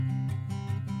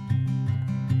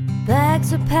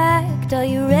bags are packed, are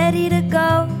you ready to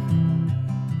go?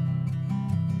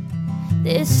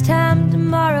 This time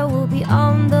tomorrow we'll be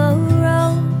on the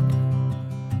road,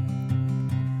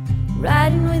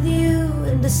 riding with you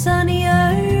in the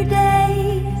sunnier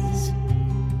days.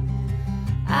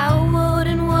 I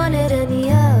wouldn't want it any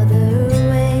other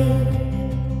way.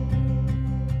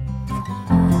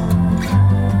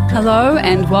 Hello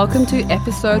and welcome to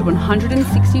episode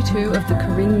 162 of the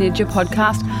Corinne Nidja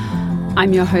podcast.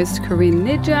 I'm your host, Corinne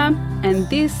Nidja, and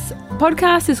this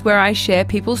podcast is where I share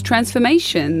people's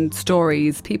transformation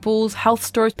stories, people's health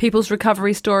stories, people's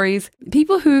recovery stories,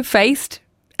 people who faced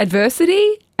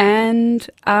adversity and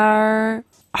are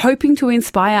hoping to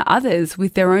inspire others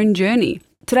with their own journey.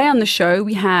 Today on the show,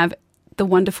 we have the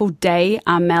wonderful Day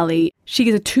Armelli. She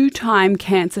is a 2-time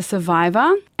cancer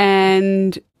survivor,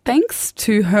 and thanks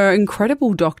to her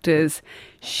incredible doctors,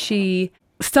 she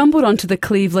stumbled onto the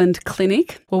Cleveland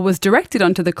Clinic, or was directed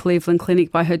onto the Cleveland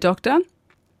Clinic by her doctor,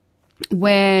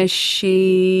 where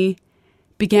she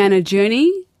began a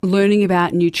journey learning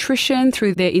about nutrition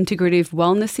through their Integrative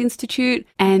Wellness Institute.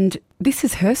 And this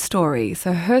is her story.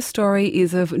 So her story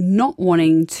is of not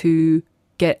wanting to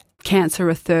get cancer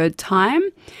a third time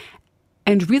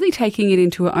and really taking it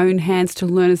into her own hands to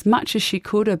learn as much as she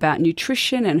could about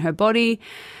nutrition and her body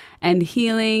and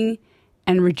healing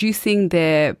and reducing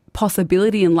the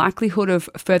possibility and likelihood of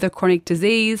further chronic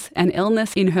disease and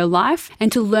illness in her life,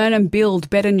 and to learn and build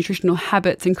better nutritional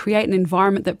habits and create an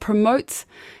environment that promotes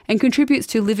and contributes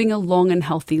to living a long and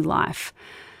healthy life.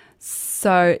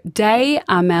 So Day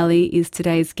Armelli is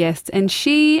today's guest, and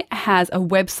she has a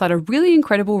website, a really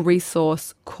incredible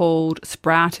resource called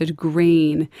Sprouted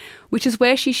Green, which is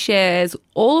where she shares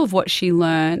all of what she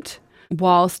learnt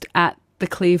whilst at the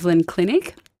Cleveland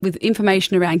Clinic, with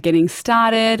information around getting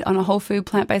started on a whole food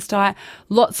plant-based diet,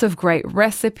 lots of great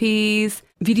recipes,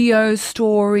 videos,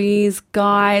 stories,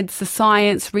 guides, the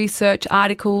science, research,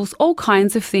 articles, all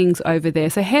kinds of things over there.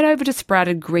 So head over to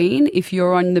Sprouted Green if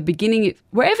you're on the beginning,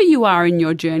 wherever you are in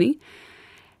your journey.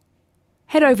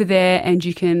 Head over there and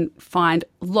you can find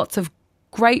lots of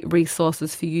great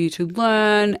resources for you to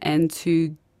learn and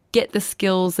to get the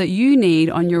skills that you need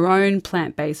on your own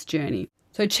plant-based journey.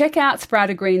 So check out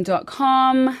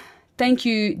sproutedgreen.com. Thank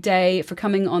you, Day, for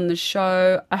coming on the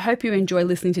show. I hope you enjoy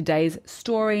listening to Day's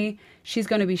story. She's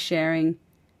going to be sharing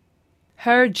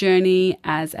her journey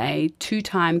as a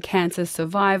 2-time cancer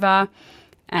survivor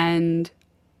and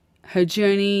her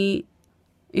journey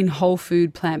in whole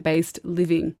food plant-based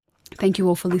living. Thank you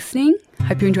all for listening.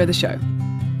 Hope you enjoy the show.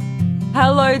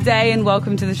 Hello, Day, and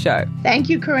welcome to the show. Thank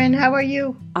you, Corinne. How are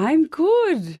you? I'm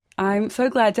good. I'm so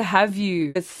glad to have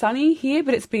you. It's sunny here,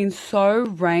 but it's been so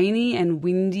rainy and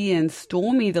windy and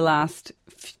stormy the last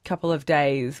couple of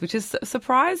days, which is a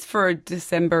surprise for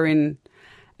December in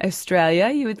Australia.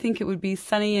 You would think it would be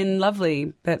sunny and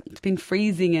lovely, but it's been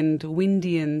freezing and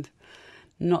windy and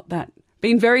not that.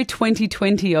 Been very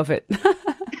 2020 of it.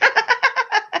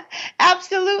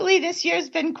 Absolutely. This year's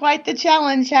been quite the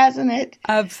challenge, hasn't it?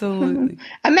 Absolutely.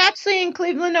 I'm actually in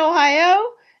Cleveland,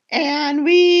 Ohio, and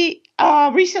we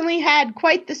recently had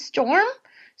quite the storm.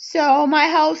 So my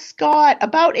house got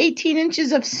about 18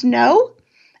 inches of snow.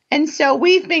 And so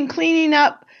we've been cleaning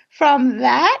up from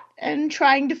that and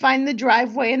trying to find the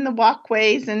driveway and the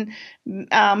walkways and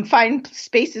find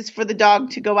spaces for the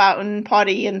dog to go out and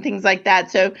potty and things like that.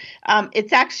 So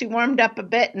it's actually warmed up a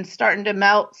bit and starting to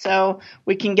melt so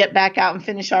we can get back out and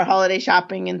finish our holiday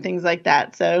shopping and things like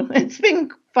that. So it's been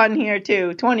fun here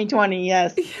too. 2020,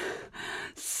 yes.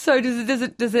 So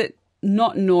does it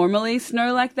not normally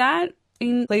snow like that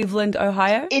in Cleveland,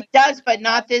 Ohio? It does, but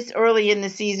not this early in the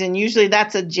season. Usually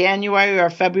that's a January or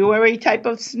February type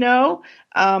of snow.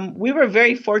 We were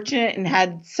very fortunate and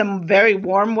had some very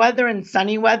warm weather and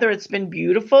sunny weather. It's been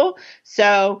beautiful.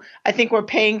 So I think we're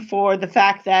paying for the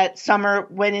fact that summer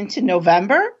went into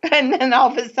November and then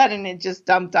all of a sudden it just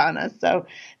dumped on us. So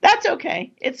that's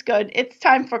okay. It's good. It's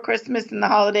time for Christmas and the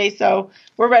holidays, so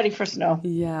we're ready for snow.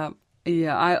 Yeah.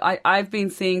 Yeah, I've been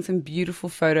seeing some beautiful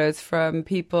photos from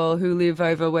people who live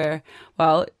over where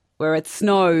it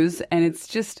snows, and it's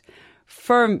just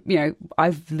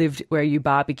I've lived where you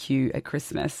barbecue at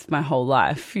Christmas my whole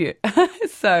life. Yeah.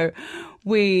 So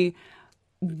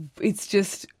it's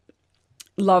just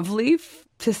lovely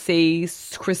to see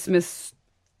Christmas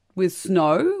with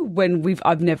snow when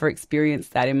I've never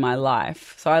experienced that in my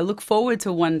life. So I look forward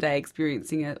to one day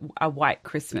experiencing a white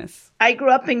Christmas. I grew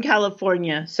up in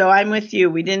California, so I'm with you.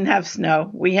 We didn't have snow.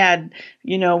 We had,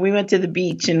 we went to the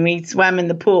beach and we swam in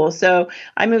the pool. So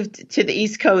I moved to the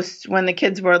East Coast when the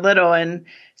kids were little. And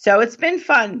so it's been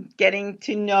fun getting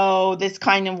to know this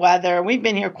kind of weather. We've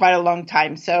been here quite a long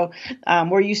time. So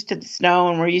we're used to the snow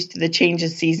and we're used to the change of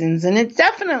seasons. And it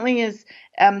definitely is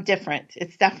different.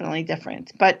 It's definitely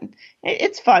different, but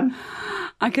it's fun.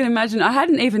 I can imagine. I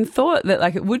hadn't even thought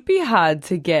that it would be hard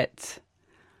to get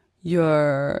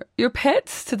your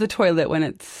pets to the toilet when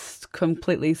it's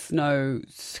completely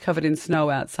covered in snow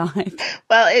outside.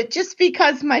 Well, it's just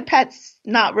because my pet's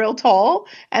not real tall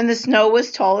and the snow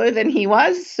was taller than he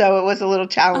was, so it was a little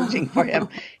challenging for him.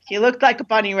 He looked like a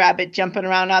bunny rabbit jumping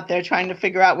around out there trying to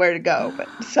figure out where to go.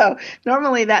 So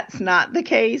normally that's not the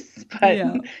case,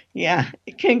 but yeah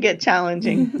it can get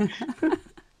challenging.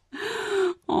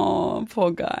 Oh,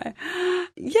 poor guy.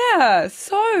 Yeah,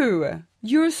 so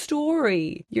your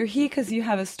story. You're here because you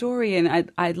have a story,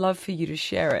 and I'd love for you to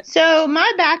share it. So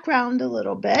my background a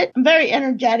little bit. I'm very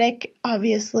energetic,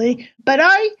 obviously, but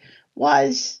I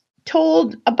was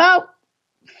told about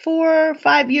 4 or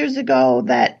 5 years ago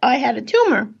that I had a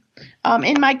tumor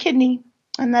in my kidney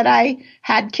and that I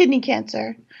had kidney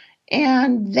cancer.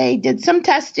 And they did some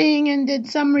testing and did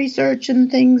some research and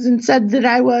things and said that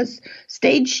I was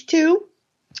stage 2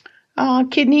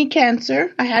 kidney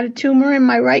cancer. I had a tumor in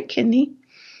my right kidney.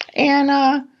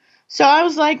 And so I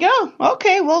was like, oh,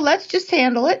 okay, well, let's just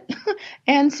handle it.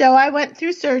 And so I went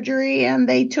through surgery and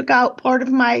they took out part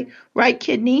of my right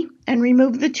kidney and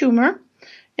removed the tumor.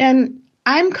 And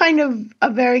I'm kind of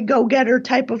a very go-getter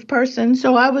type of person.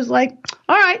 So I was like,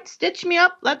 all right, stitch me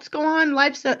up. Let's go on.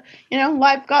 Life's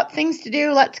life got things to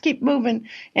do. Let's keep moving.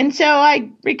 And so I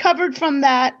recovered from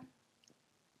that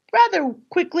rather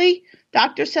quickly.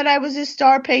 Doctor said I was a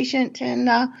star patient and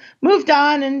moved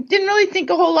on and didn't really think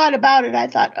a whole lot about it. I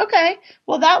thought, okay,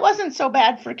 well, that wasn't so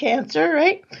bad for cancer,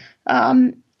 right?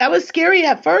 That was scary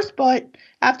at first, but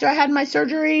after I had my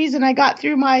surgeries and I got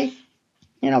through my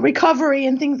recovery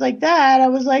and things like that, I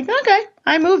was like, okay,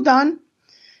 I moved on.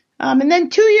 And then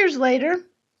 2 years later,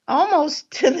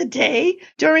 almost to the day,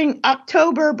 during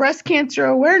October Breast Cancer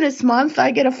Awareness Month,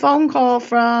 I get a phone call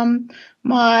from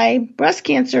my breast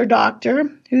cancer doctor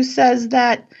who says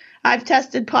that I've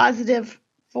tested positive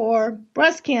for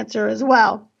breast cancer as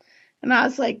well. And I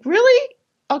was like, really?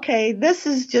 Okay, this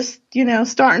is just,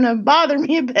 starting to bother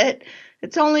me a bit.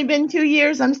 It's only been 2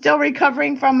 years. I'm still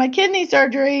recovering from my kidney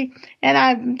surgery, and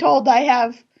I'm told I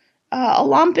have a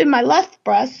lump in my left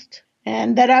breast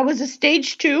and that I was a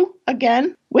stage 2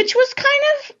 again, which was kind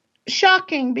of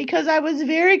shocking because I was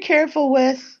very careful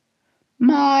with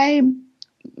my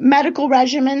medical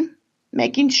regimen,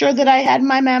 making sure that I had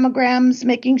my mammograms,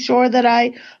 making sure that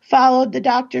I followed the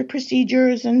doctor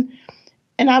procedures. And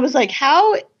I was like,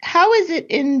 how is it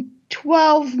in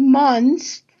 12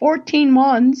 months, 14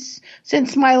 months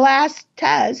since my last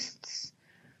tests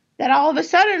that all of a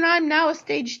sudden I'm now a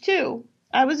stage 2?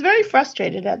 I was very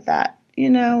frustrated at that.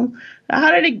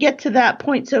 How did it get to that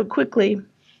point so quickly?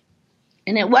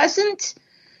 And it wasn't,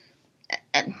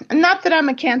 not that I'm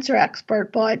a cancer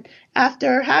expert, but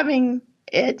after having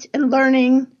it and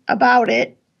learning about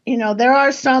it, there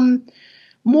are some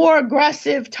more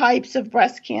aggressive types of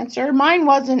breast cancer. Mine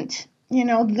wasn't,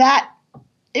 that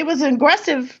it was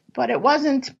aggressive, but it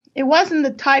wasn't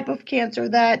the type of cancer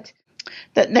that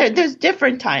there's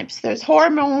different types. There's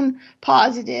hormone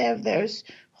positive, there's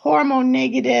hormone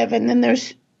negative, and then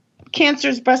there's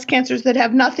breast cancers that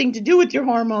have nothing to do with your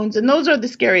hormones. And those are the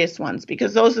scariest ones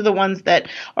because those are the ones that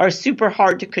are super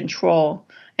hard to control.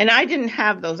 And I didn't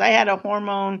have those. I had a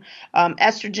hormone,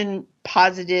 estrogen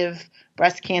positive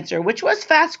breast cancer, which was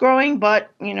fast growing,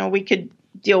 but, we could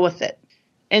deal with it.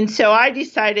 And so I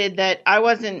decided that I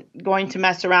wasn't going to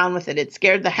mess around with it. It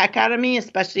scared the heck out of me,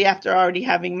 especially after already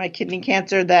having my kidney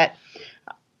cancer, that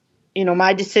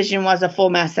my decision was a full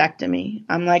mastectomy.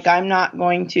 I'm like, I'm not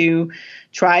going to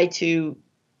try to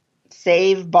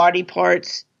save body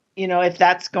parts, if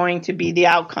that's going to be the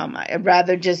outcome. I'd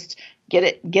rather just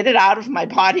get it out of my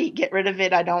body, get rid of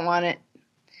it. I don't want it.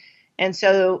 And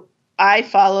so I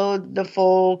followed the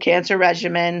full cancer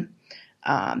regimen.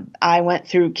 I went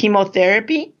through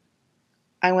chemotherapy.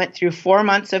 I went through 4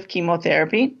 months of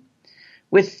chemotherapy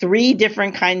with 3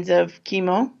 different kinds of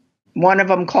chemo. One of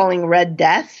them calling Red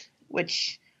Death,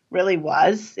 which really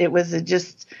was. It was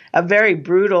just a very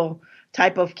brutal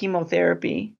type of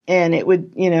chemotherapy. And it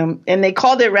would, and they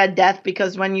called it Red Death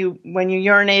because when you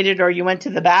urinated or you went to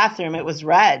the bathroom, it was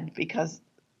red because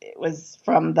it was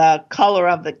from the color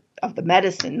of the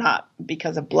medicine, not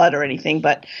because of blood or anything,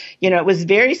 but, it was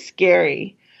very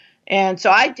scary. And so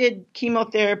I did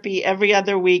chemotherapy every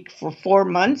other week for 4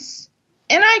 months,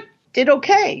 and I did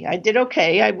okay. I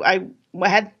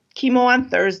had chemo on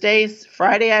Thursdays.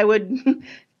 Friday, I would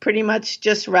pretty much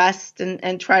just rest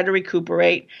and try to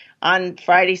recuperate. On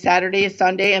Friday, Saturday,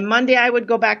 Sunday, and Monday, I would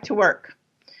go back to work.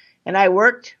 And I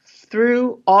worked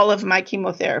through all of my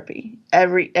chemotherapy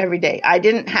every day. I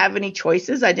didn't have any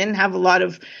choices. I didn't have a lot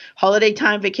of holiday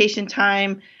time, vacation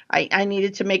time. I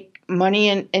needed to make money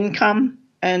and income.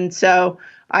 And so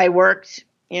I worked,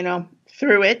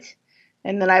 through it.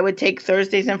 And then I would take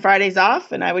Thursdays and Fridays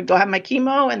off, and I would go have my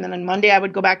chemo. And then on Monday, I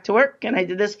would go back to work. And I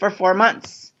did this for 4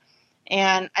 months.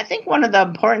 And I think one of the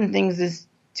important things is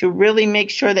to really make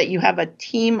sure that you have a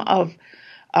team of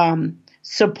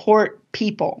support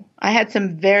people. I had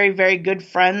some very, very good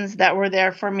friends that were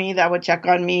there for me, that would check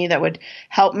on me, that would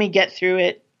help me get through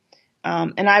it.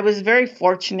 And I was very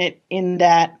fortunate in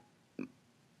that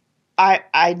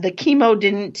the chemo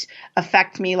didn't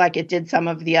affect me like it did some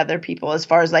of the other people, as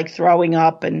far as like throwing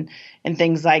up and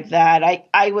things like that.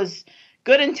 I was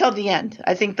good until the end.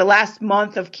 I think the last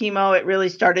month of chemo, it really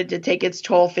started to take its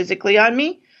toll physically on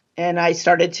me. And I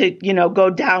started to, go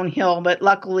downhill. But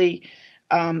luckily,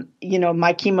 my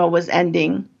chemo was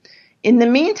ending. In the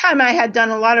meantime, I had done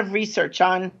a lot of research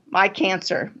on my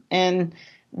cancer and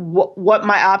what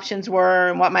my options were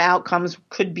and what my outcomes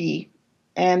could be.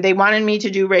 And they wanted me to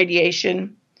do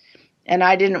radiation, and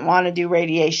I didn't want to do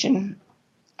radiation.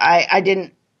 I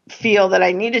didn't feel that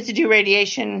I needed to do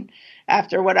radiation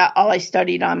after all I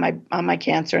studied on my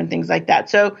cancer and things like that.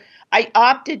 So I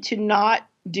opted to not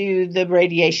do the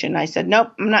radiation. I said,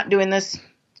 nope, I'm not doing this.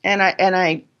 And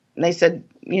they said,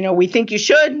 we think you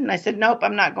should. And I said, nope,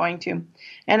 I'm not going to.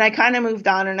 And I kind of moved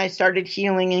on, and I started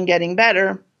healing and getting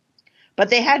better. But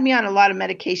they had me on a lot of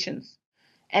medications.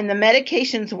 And the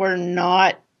medications were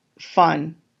not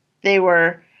fun. They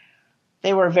were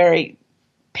very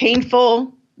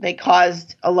painful. They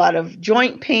caused a lot of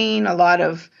joint pain, a lot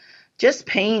of just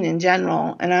pain in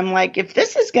general. And I'm like, if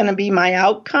this is going to be my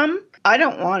outcome, I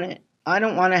don't want it. I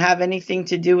don't want to have anything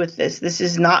to do with this. This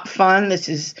is not fun. This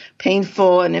is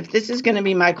painful. And if this is going to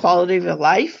be my quality of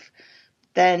life,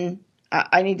 then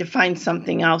I need to find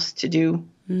something else to do.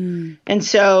 And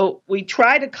so we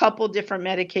tried a couple different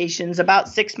medications, about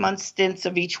 6 month stints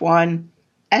of each one.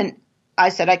 And I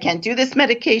said, I can't do this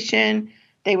medication.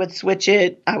 They would switch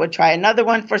it. I would try another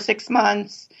one for 6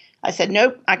 months. I said,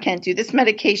 nope, I can't do this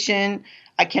medication.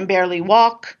 I can barely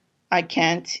walk. I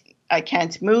can't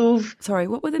move. Sorry,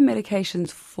 what were the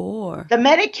medications for? The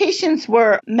medications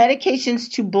were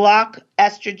medications to block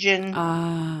estrogen,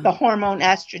 the hormone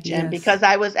estrogen, yes, because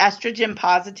I was estrogen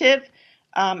positive.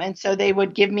 And so they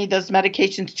would give me those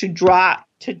medications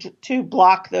to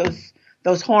block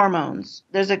those hormones.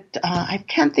 I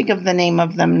can't think of the name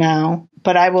of them now,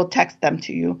 but I will text them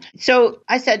to you. So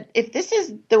I said, if this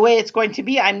is the way it's going to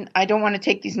be, I don't want to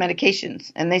take these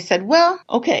medications. And they said, well,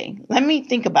 okay, let me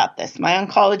think about this. My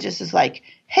oncologist is like,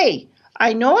 hey,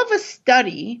 I know of a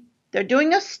study. They're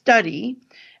doing a study.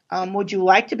 Would you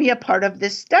like to be a part of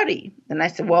this study? And I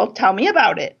said, well, tell me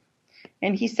about it.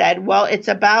 And he said, well, it's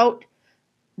about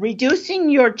reducing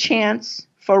your chance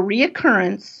for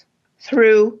reoccurrence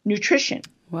through nutrition.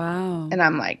 Wow. And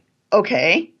I'm like,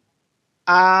 okay,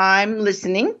 I'm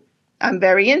listening. I'm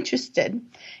very interested.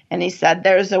 And he said,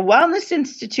 there's a wellness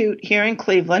institute here in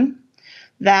Cleveland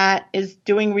that is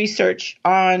doing research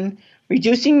on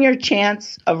reducing your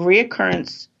chance of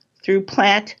reoccurrence through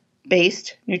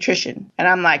plant-based nutrition. And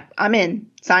I'm like, I'm in.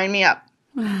 Sign me up.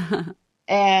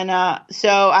 And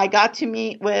so I got to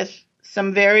meet with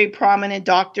some very prominent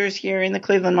doctors here in the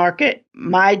Cleveland market.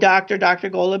 My doctor, Dr.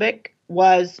 Golubic,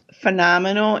 was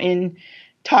phenomenal in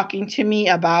talking to me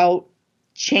about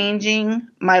changing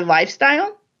my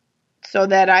lifestyle so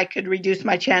that I could reduce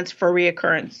my chance for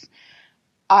reoccurrence.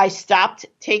 I stopped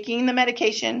taking the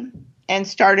medication and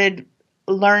started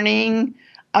learning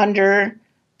under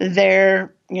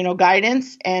their,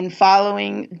 guidance and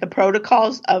following the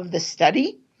protocols of the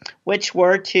study, which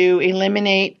were to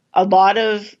eliminate a lot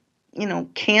of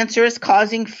cancerous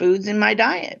causing foods in my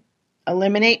diet,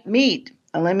 eliminate meat,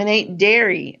 eliminate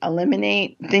dairy,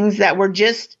 eliminate things that were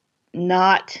just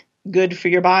not good for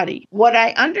your body. What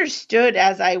I understood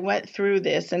as I went through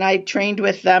this, and I trained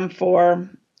with them for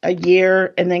a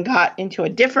year and then got into a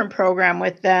different program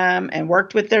with them and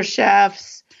worked with their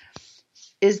chefs,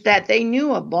 is that they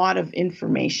knew a lot of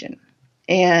information.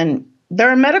 And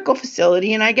they're a medical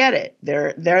facility, and I get it.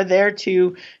 They're there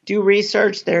to do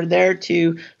research. They're there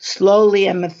to slowly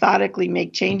and methodically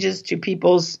make changes to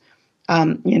people's,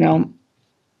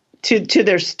 to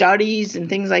their studies and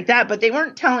things like that, but they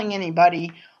weren't telling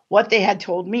anybody what they had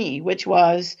told me, which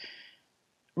was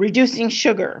reducing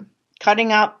sugar,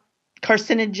 cutting out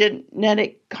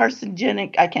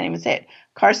carcinogenic, I can't even say it,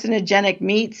 carcinogenic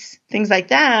meats, things like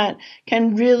that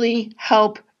can really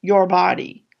help your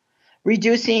body.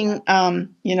 Reducing,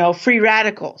 free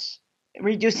radicals,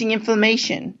 reducing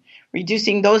inflammation,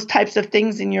 reducing those types of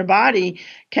things in your body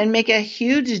can make a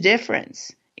huge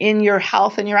difference in your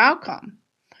health and your outcome.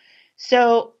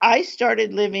 So I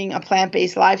started living a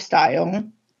plant-based lifestyle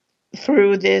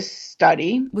through this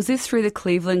study. Was this through the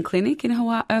Cleveland Clinic in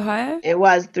Ohio? It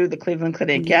was through the Cleveland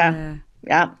Clinic, yeah.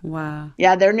 Wow.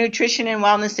 Yeah, their Nutrition and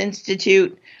Wellness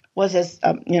Institute was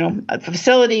a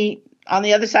facility on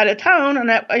the other side of town,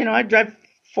 and I drive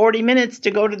 40 minutes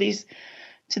to go to these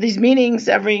meetings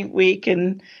every week,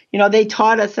 and they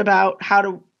taught us about how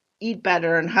to eat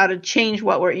better and how to change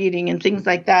what we're eating and things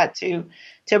like that to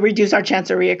reduce our chance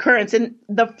of reoccurrence. And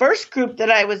the first group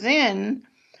that I was in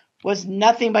was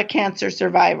nothing but cancer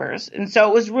survivors. And so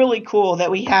it was really cool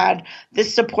that we had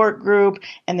this support group,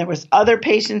 and there was other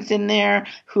patients in there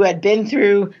who had been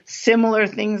through similar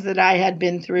things that I had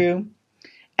been through.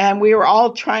 And we were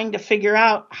all trying to figure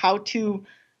out how to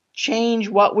change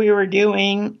what we were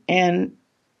doing and,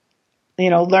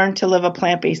 learn to live a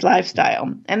plant-based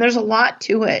lifestyle. And there's a lot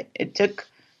to it. It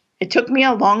took me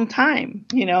a long time.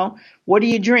 What do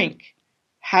you drink?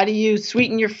 How do you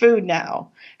sweeten your food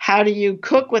now? How do you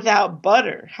cook without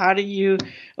butter?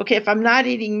 If I'm not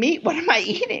eating meat, what am I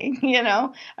eating?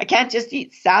 I can't just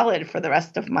eat salad for the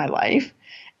rest of my life.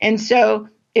 And so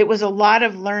it was a lot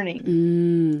of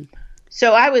learning.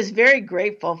 So I was very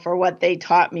grateful for what they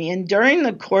taught me. And during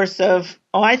the course of,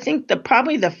 I think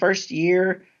probably the first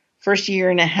year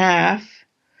and a half,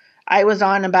 I was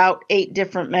on about 8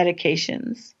 different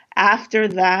medications. After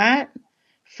that,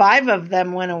 5 of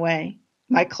them went away.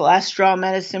 My cholesterol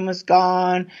medicine was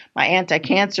gone. My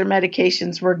anti-cancer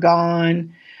medications were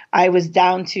gone. I was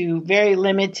down to very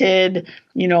limited,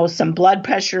 some blood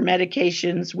pressure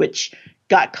medications, which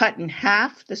got cut in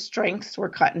half. The strengths were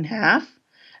cut in half.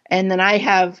 And then I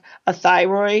have a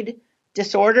thyroid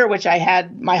disorder, which I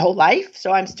had my whole life.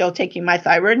 So I'm still taking my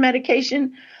thyroid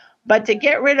medication. But to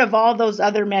get rid of all those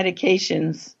other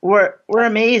medications were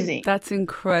amazing. That's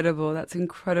incredible.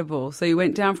 So you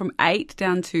went down from 8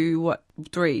 down to what,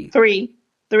 3?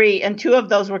 3. And 2 of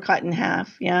those were cut in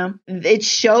half. Yeah. It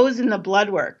shows in the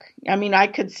blood work. I mean, I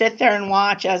could sit there and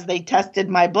watch as they tested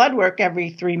my blood work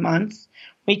every 3 months.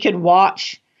 We could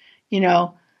watch,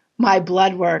 my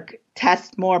blood work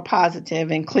test more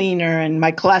positive and cleaner, and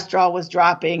my cholesterol was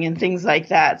dropping and things like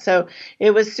that. So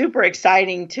it was super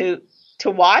exciting to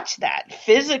watch that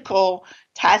physical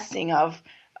testing of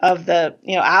the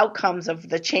outcomes of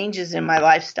the changes in my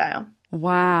lifestyle.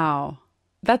 Wow.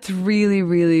 That's really,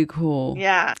 really cool.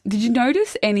 Yeah. Did you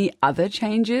notice any other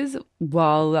changes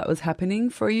while that was happening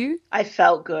for you? I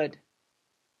felt good.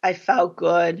 I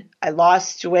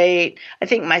lost weight. I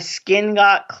think my skin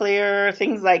got clearer,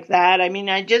 things like that. I mean,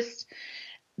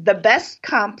 the best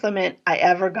compliment I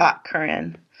ever got,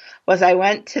 Corinne, was I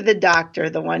went to the doctor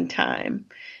the one time.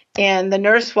 And the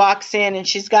nurse walks in and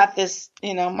she's got this,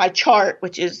 my chart,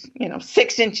 which is,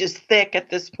 6 inches thick at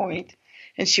this point.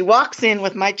 And she walks in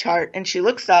with my chart and she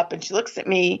looks up and she looks at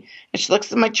me and she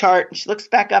looks at my chart and she looks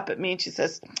back up at me and she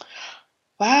says,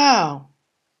 "Wow,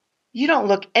 you don't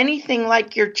look anything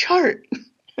like your chart."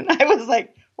 And I was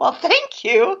like, "Well, thank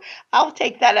you. I'll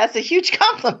take that as a huge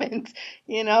compliment,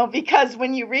 because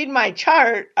when you read my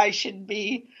chart, I should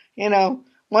be,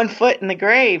 1 foot in the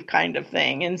grave kind of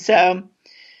thing." And so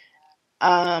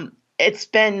it's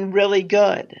been really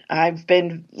good. I've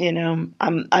been,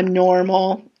 I'm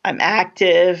normal. I'm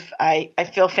active. I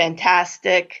feel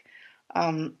fantastic.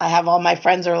 I have all my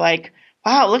friends are like,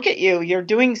 "Wow, look at you. You're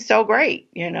doing so great,"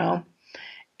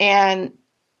 And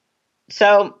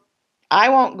so I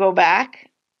won't go back.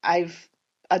 I've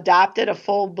adopted a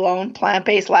full-blown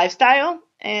plant-based lifestyle,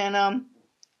 and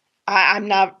I'm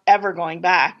not ever going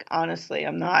back. Honestly,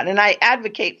 I'm not. And I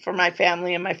advocate for my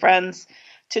family and my friends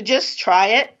to just try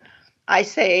it. I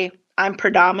say I'm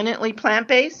predominantly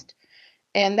plant-based,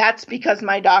 and that's because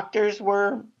my doctors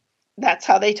that's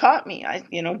how they taught me.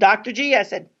 Dr. G, I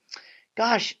said,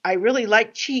 "Gosh, I really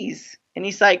like cheese." And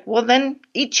he's like, "Well, then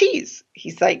eat cheese."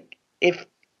 He's like, "If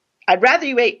I'd rather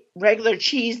you ate regular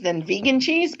cheese than vegan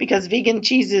cheese, because vegan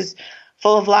cheese is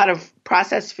full of a lot of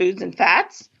processed foods and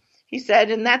fats." He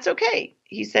said, "And that's okay."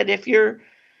 He said,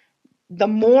 the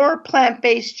more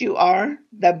plant-based you are,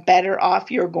 the better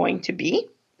off you're going to be.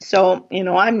 So,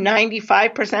 I'm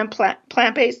 95%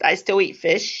 plant-based. I still eat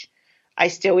fish. I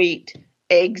still eat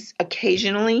eggs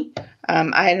occasionally.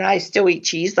 I still eat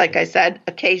cheese, like I said,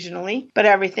 occasionally, but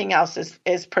everything else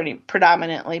is pretty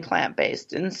predominantly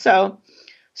plant-based. And so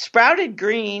sprouted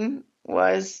green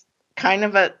was kind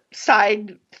of a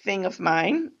side thing of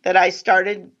mine that I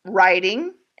started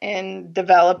writing and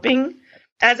developing.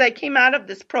 As I came out of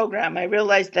this program, I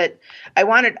realized that I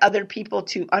wanted other people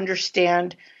to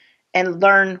understand and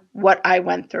learn what I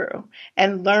went through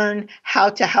and learn how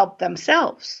to help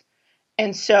themselves.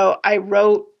 And so I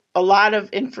wrote a lot of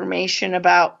information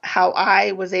about how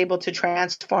I was able to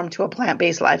transform to a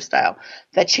plant-based lifestyle,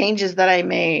 the changes that I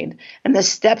made and the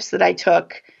steps that I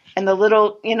took and the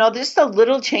little, just the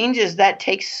little changes that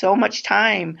take so much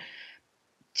time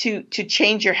to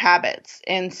change your habits.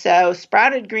 And so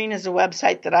Sprouted Green is a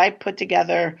website that I put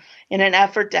together in an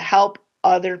effort to help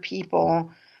other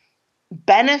people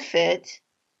benefit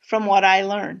from what I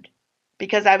learned,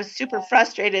 because I was super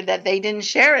frustrated that they didn't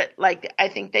share it like I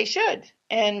think they should.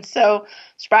 And so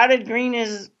Sprouted Green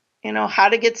is, how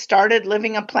to get started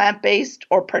living a plant-based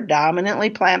or predominantly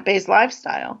plant-based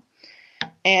lifestyle.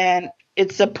 And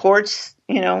it supports,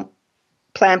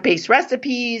 plant-based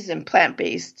recipes and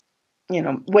plant-based,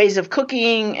 ways of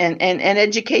cooking and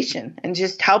education, and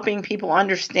just helping people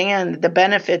understand the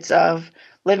benefits of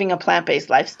living a plant-based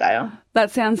lifestyle.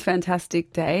 That sounds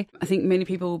fantastic, Day. I think many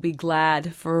people will be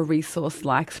glad for a resource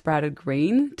like Sprouted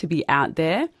Green to be out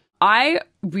there.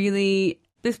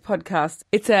 This podcast,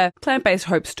 it's a plant-based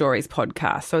hope stories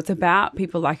podcast. So it's about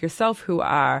people like yourself who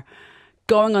are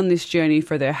going on this journey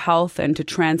for their health and to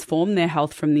transform their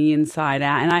health from the inside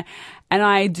out. And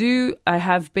I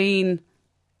have been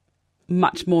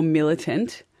much more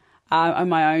militant on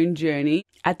my own journey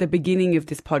at the beginning of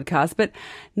this podcast. But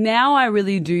now I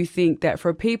really do think that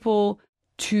for people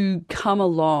to come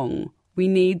along, we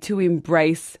need to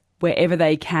embrace wherever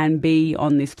they can be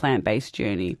on this plant-based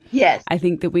journey. Yes. I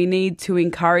think that we need to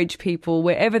encourage people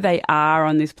wherever they are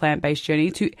on this plant-based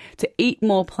journey to eat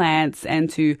more plants and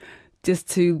to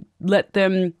let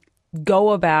them go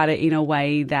about it in a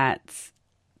way that's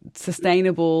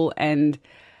sustainable and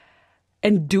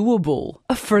doable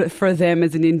for them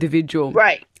as an individual.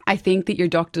 Right. I think that your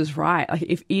doctor's right. Like,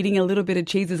 if eating a little bit of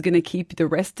cheese is going to keep the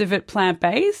rest of it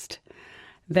plant-based,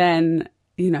 then,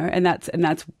 and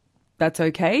that's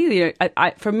okay.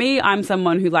 For me, I'm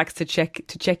someone who likes to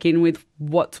check in with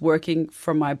what's working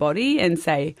for my body and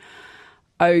say,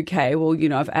 okay, well,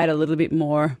 I've added a little bit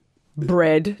more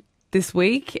bread this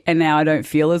week and now I don't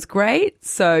feel as great.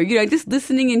 So, just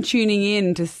listening and tuning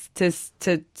in to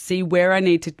see where I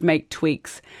need to make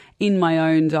tweaks in my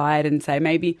own diet and say,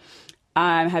 maybe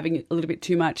I'm having a little bit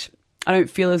too much. I don't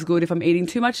feel as good if I'm eating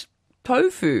too much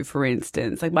tofu, for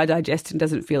instance. Like, my digestion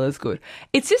doesn't feel as good.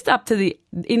 It's just up to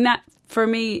for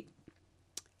me,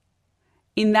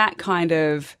 in that kind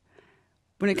of,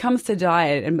 when it comes to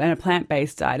diet and a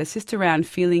plant-based diet, it's just around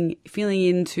feeling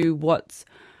into what's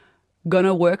going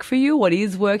to work for you, what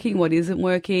is working, what isn't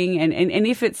working. And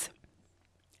if it's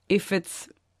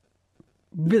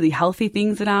really healthy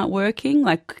things that aren't working,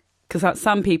 like, because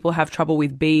some people have trouble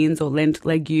with beans or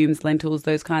legumes, lentils,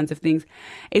 those kinds of things.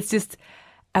 It's just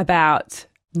about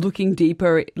looking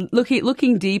deeper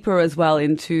as well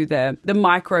into the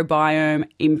microbiome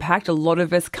impact. A lot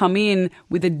of us come in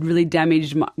with a really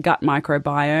damaged gut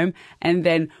microbiome, and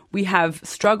then we have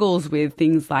struggles with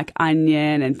things like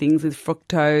onion and things with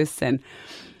fructose and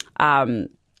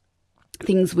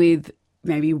things with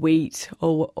maybe wheat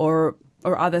or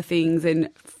other things. And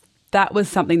that was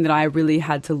something that I really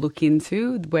had to look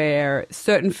into, where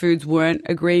certain foods weren't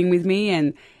agreeing with me,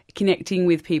 and connecting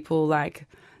with people like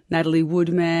Natalie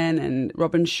Woodman and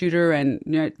Robin Shooter, and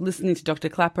listening to Dr.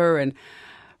 Clapper and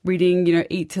reading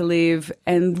Eat to Live,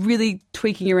 and really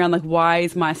tweaking around, like, why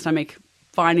is my stomach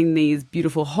finding these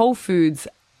beautiful whole foods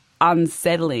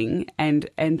unsettling, and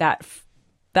that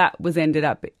was ended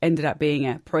up being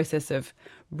a process of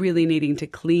really needing to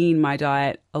clean my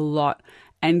diet a lot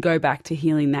and go back to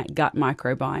healing that gut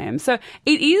microbiome. So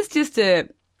it is just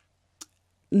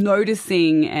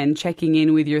noticing and checking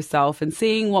in with yourself and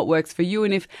seeing what works for you.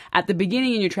 And if at the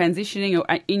beginning and you're transitioning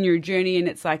or in your journey and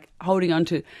it's like holding on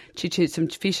to some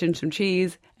fish and some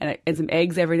cheese and some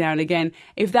eggs every now and again,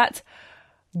 if that's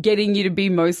getting you to be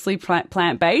mostly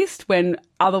plant-based when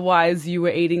otherwise you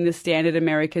were eating the standard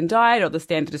American diet or the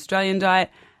standard Australian diet,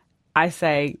 I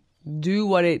say do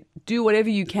whatever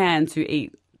you can to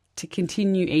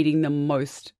continue eating the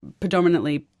most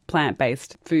predominantly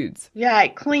plant-based foods. Yeah,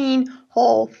 clean,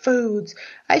 whole foods.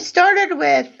 I started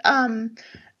with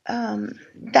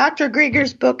Dr.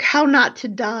 Grieger's book, How Not to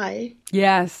Die.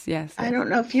 Yes. I don't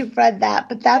know if you've read that,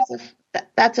 but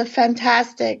that's a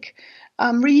fantastic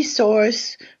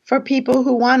resource for people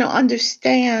who want to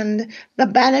understand the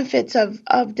benefits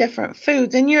of different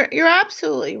foods. And you're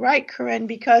absolutely right, Corinne,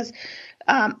 because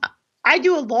I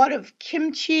do a lot of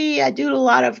kimchi, I do a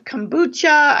lot of kombucha,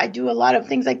 I do a lot of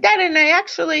things like that. And I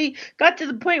actually got to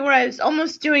the point where I was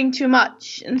almost doing too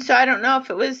much. And so I don't know if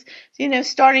it was,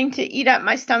 starting to eat up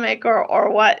my stomach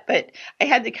or what, but I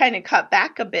had to kind of cut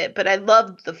back a bit. But I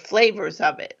loved the flavors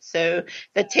of it. So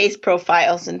the taste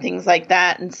profiles and things like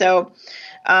that. And so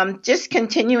just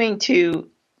continuing to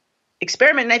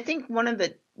experiment. And I think one of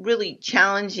the really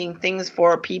challenging things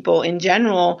for people in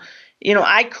general,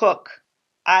 I cook.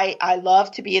 I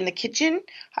love to be in the kitchen.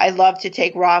 I love to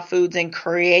take raw foods and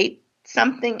create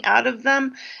something out of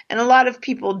them. And a lot of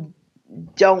people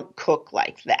don't cook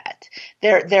like that.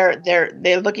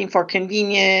 They're looking for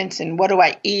convenience and what do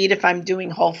I eat if I'm doing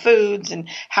whole foods and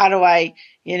how do I,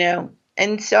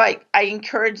 and so I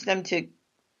encourage them to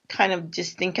kind of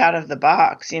just think out of the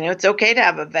box. It's okay to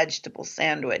have a vegetable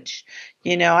sandwich.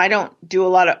 I don't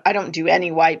do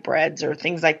any white breads or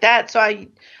things like that. So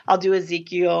I'll do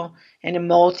Ezekiel and a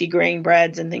multi-grain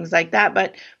breads and things like that.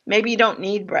 But maybe you don't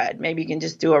need bread. Maybe you can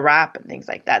just do a wrap and things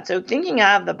like that. So thinking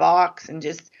out of the box and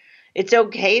just, it's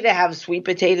okay to have sweet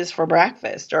potatoes for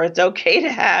breakfast, or it's okay to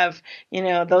have,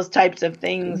 those types of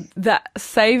things. That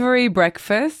savory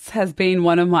breakfast has been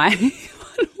one of my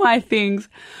things.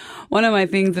 One of my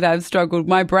things that I've struggled,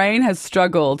 my brain has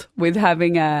struggled with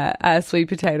having a sweet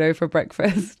potato for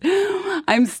breakfast.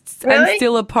 I'm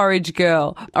still a porridge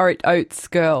girl or oats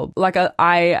girl. Like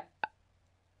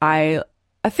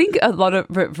I think a lot of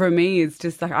for me is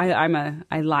just like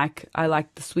I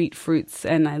like the sweet fruits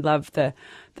and I love the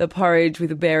porridge with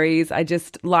the berries. I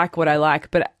just like what I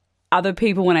like. But other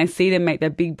people, when I see them make their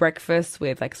big breakfast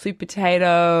with like sweet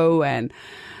potato and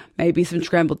maybe some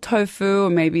scrambled tofu or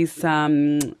maybe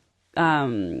some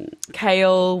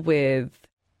kale with,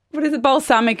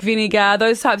 balsamic vinegar,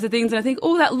 those types of things. And I think,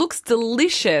 oh, that looks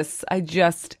delicious. I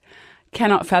just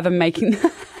cannot fathom making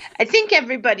that. I think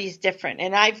everybody's different.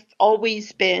 And I've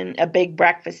always been a big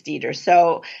breakfast eater.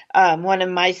 So one of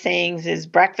my sayings is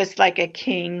breakfast like a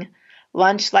king,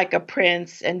 lunch like a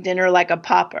prince, and dinner like a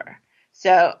pauper.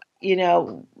 So,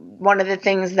 one of the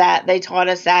things that they taught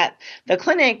us at the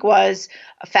clinic was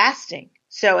fasting.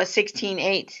 So a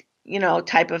 16-8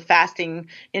 type of fasting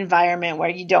environment where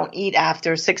you don't eat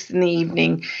after 6 in the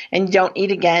evening and you don't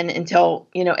eat again until,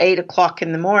 8 o'clock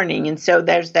in the morning. And so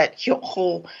there's that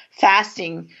whole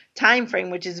fasting time frame,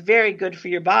 which is very good for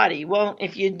your body. Well,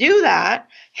 if you do that,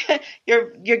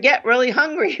 you get really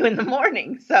hungry in the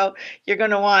morning. So you're going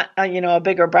to want, a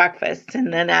bigger breakfast.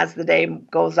 And then as the day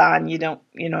goes on,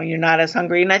 you're not as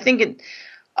hungry. And I think it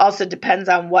also depends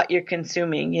on what you're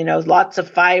consuming, lots of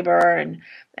fiber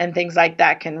and things like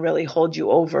that can really hold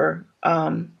you over.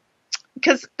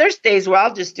 Because there's days where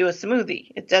I'll just do a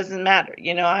smoothie. It doesn't matter.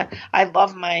 I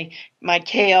love my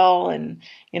kale and,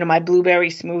 my blueberry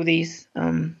smoothies.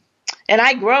 And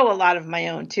I grow a lot of my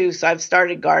own too. So I've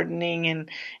started gardening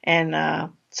and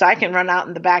so I can run out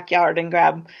in the backyard and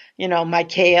grab, my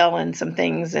kale and some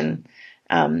things and,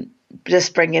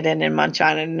 just bring it in and munch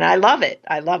on it. And I love it.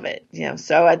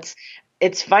 So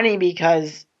it's funny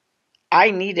because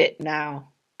I need it now.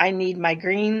 I need my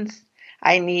greens.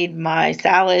 I need my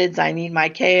salads. I need my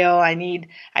kale. I need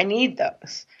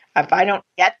those. If I don't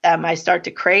get them, I start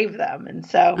to crave them. And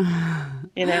so,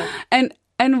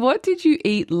 And what did you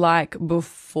eat like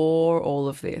before all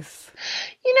of this?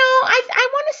 I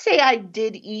want to say I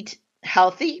did eat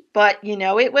healthy, but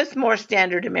it was more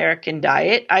standard American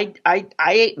diet. I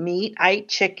ate meat, I ate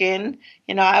chicken,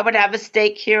 I would have a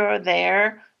steak here or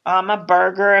there, a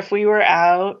burger if we were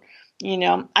out.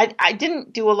 I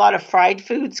didn't do a lot of fried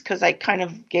foods because I kind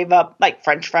of gave up like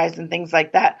French fries and things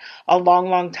like that a long,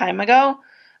 long time ago.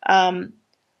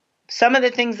 Some of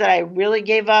the things that I really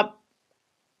gave up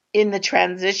in the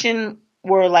transition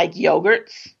were like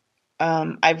yogurts.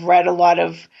 I've read a lot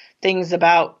of things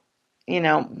about,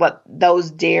 what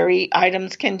those dairy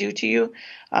items can do to you.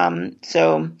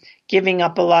 So giving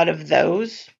up a lot of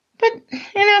those. But,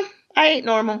 I ate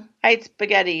normal. I ate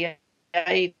spaghetti. I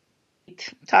ate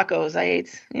tacos. I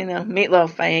ate,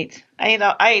 meatloaf. I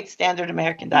ate standard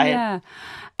American diet. Yeah.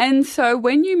 And so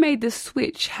when you made the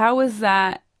switch, how was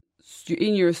that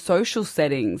in your social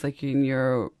settings, like in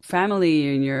your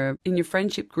family, in your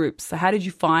friendship groups? So how did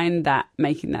you find that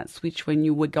making that switch when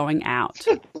you were going out?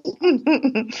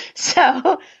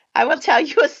 So I will tell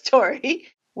you a story.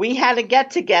 We had a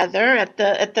get together at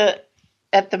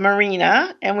the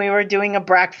marina, and we were doing a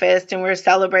breakfast, and we were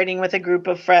celebrating with a group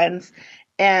of friends,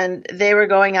 and they were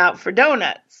going out for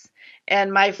donuts.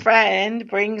 And my friend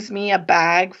brings me a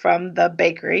bag from the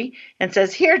bakery and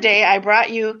says, "Here, Day, I brought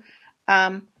you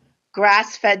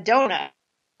grass-fed donuts."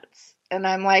 And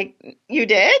I'm like, "You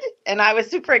did?" And I was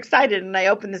super excited. And I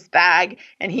opened this bag,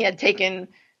 and he had taken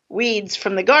weeds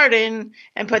from the garden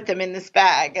and put them in this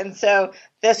bag. And so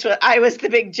I was the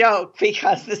big joke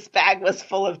because this bag was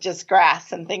full of just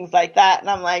grass and things like that. And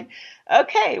I'm like,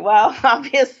 okay, well,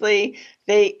 obviously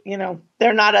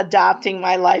they're not adopting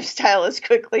my lifestyle as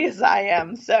quickly as I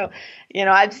am. So,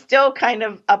 I'm still kind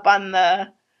of up on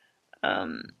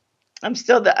I'm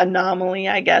still the anomaly,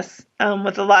 I guess,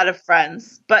 with a lot of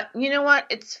friends. But you know what?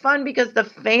 It's fun because the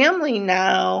family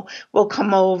now will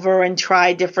come over and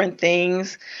try different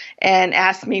things and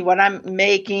ask me what I'm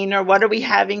making or what are we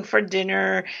having for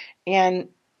dinner. And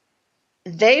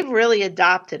they've really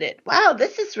adopted it. Wow,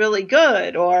 this is really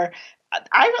good. Or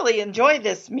I really enjoy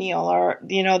this meal. Or,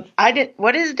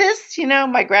 what is this?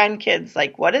 My grandkids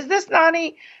like, what is this,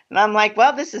 Nani? And I'm like,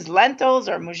 well, this is lentils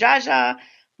or mujaja.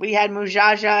 We had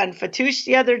mujaja and fatouche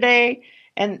the other day,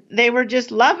 and they were just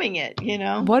loving it,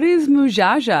 What is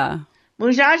mujaja?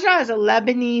 Mujaja is a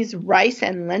Lebanese rice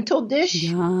and lentil dish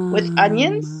Yum. with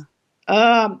onions.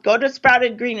 Go to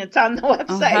Sprouted Green. It's on the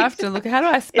website. I'll have to look. How do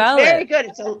I spell It's very it? good.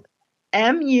 It's a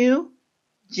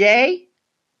Mujadara.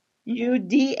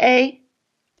 Uda.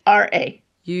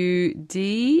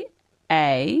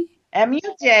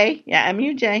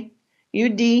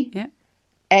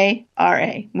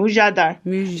 Mujudara. Mujadar.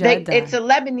 Mujada. It's a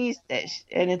Lebanese dish,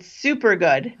 and it's super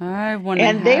good. I want to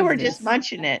And they were this. just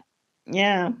munching it.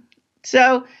 Yeah.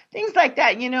 So things like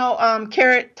that,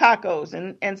 carrot tacos,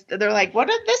 and they're like,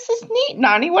 this is neat,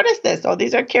 Nani. What is this? Oh,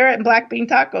 these are carrot and black bean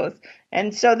tacos.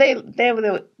 And so they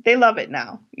love it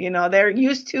now. They're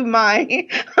used to my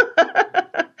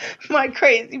my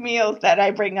crazy meals that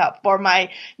I bring up for my,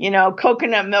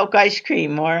 coconut milk ice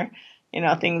cream or,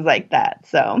 things like that.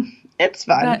 So it's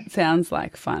fun. That sounds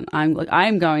like fun.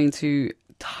 I'm going to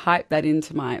type that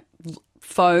into my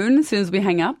phone as soon as we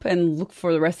hang up and look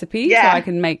for the recipe so I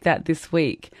can make that this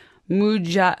week.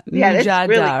 Mujadara. It's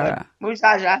really good.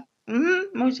 Mujaja.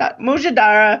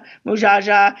 Mujadara,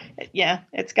 mujaja. Yeah,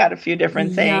 it's got a few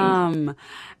different things. Yum.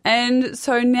 And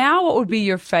so now what would be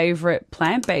your favorite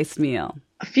plant-based meal?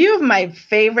 A few of my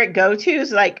favorite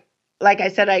go-tos, like I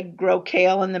said, I grow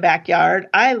kale in the backyard.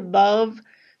 I love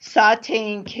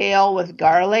sauteing kale with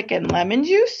garlic and lemon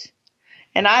juice.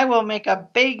 And I will make a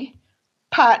big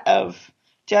pot of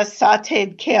just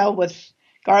sauteed kale with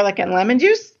garlic and lemon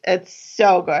juice. It's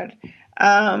so good.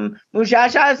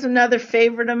 Mujaja is another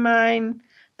favorite of mine.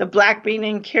 The black bean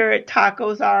and carrot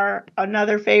tacos are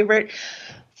another favorite.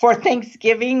 For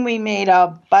Thanksgiving, we made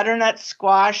a butternut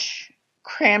squash,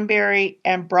 cranberry,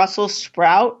 and Brussels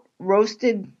sprout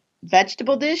roasted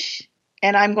vegetable dish.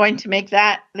 And I'm going to make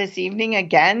that this evening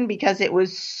again because it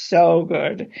was so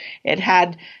good. It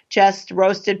had just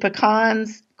roasted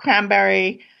pecans,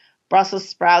 cranberry, Brussels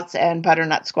sprouts, and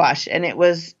butternut squash. And it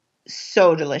was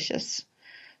so delicious.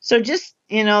 So just,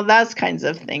 those kinds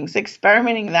of things.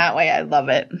 Experimenting that way, I love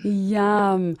it.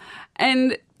 Yum.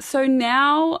 And so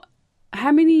now,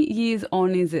 how many years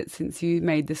on is it since you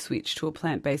made the switch to a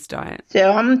plant-based diet?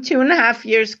 So I'm 2.5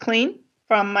 years clean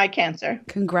from my cancer.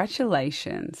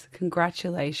 Congratulations.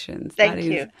 Thank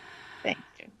you.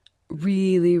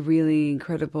 Really, really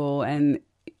incredible. And,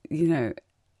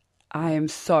 I am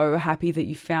so happy that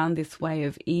you found this way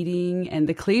of eating and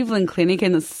the Cleveland Clinic,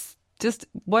 and it's just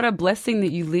what a blessing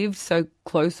that you lived so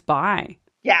close by.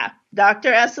 Yeah.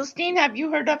 Dr. Esselstyn, have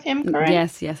you heard of him, Corinne?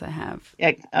 Yes, I have.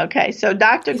 Yeah, okay. So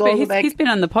Dr. Golubek. He's been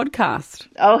on the podcast.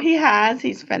 Oh, he has.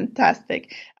 He's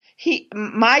fantastic.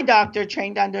 My doctor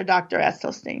trained under Dr.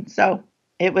 Esselstyn. So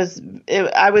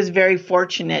I was very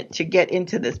fortunate to get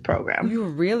into this program. You were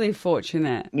really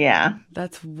fortunate. Yeah.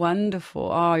 That's wonderful.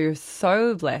 Oh, you're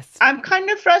so blessed. I'm kind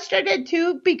of frustrated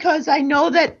too because I know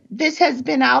that this has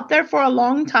been out there for a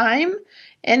long time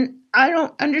and I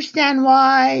don't understand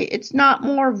why it's not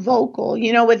more vocal,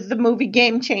 with the movie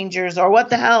Game Changers or What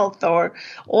the Health or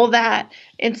all that.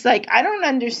 It's like, I don't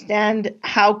understand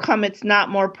how come it's not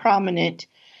more prominent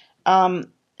and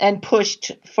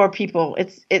pushed for people.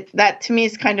 That to me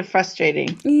is kind of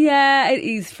frustrating. Yeah, it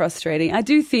is frustrating. I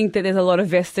do think that there's a lot of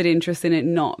vested interest in it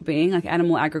not being. Like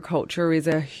animal agriculture is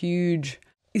a huge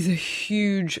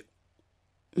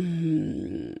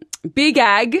big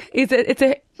ag. It's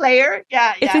a player.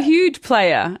 Yeah, it's a huge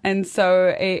player, and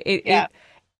so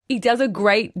it does a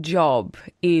great job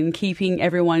in keeping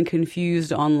everyone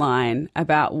confused online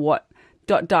about what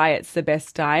diet's the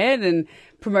best diet and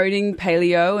promoting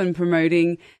paleo and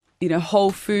promoting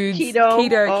whole foods,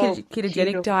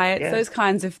 ketogenic diets, those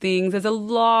kinds of things. There's a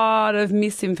lot of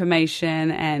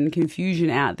misinformation and confusion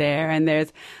out there, and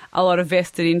there's a lot of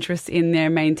vested interest in there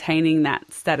maintaining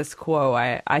that status quo,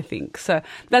 I think. So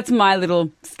that's my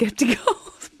little skeptical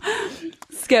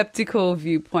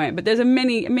viewpoint. But there's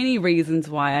many reasons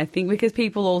why, I think, because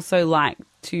people also like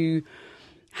to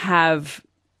have,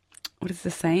 what is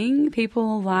the saying?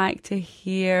 People like to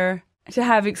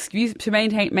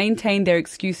maintain their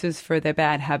excuses for their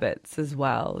bad habits as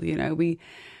well.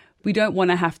 We don't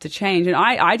want to have to change. And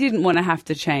I didn't want to have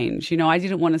to change. I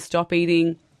didn't want to stop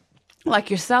eating, like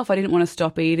yourself. I didn't want to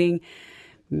stop eating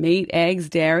meat, eggs,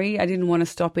 dairy. I didn't want to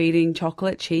stop eating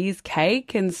chocolate, cheese,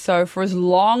 cake. And so for as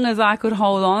long as I could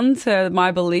hold on to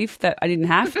my belief that I didn't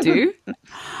have to,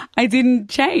 I didn't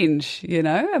change,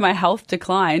 and my health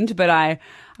declined, but I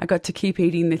got to keep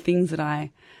eating the things that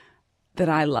I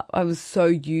love. I was so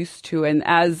used to. And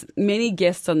as many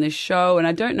guests on this show, and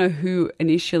I don't know who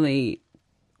initially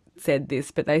said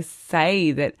this, but they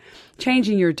say that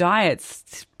changing your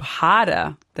diet's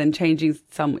harder than changing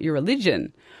your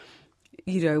religion.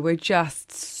 We're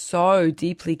just so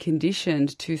deeply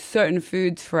conditioned to certain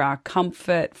foods for our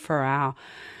comfort, for our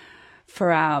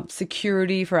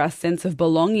security, for our sense of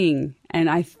belonging.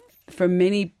 And for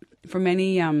many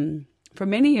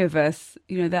of us,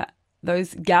 that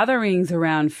those gatherings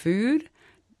around food,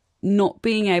 not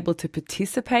being able to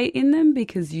participate in them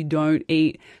because you don't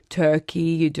eat turkey,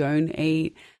 you don't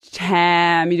eat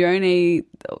ham, you don't eat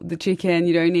the chicken,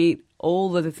 you don't eat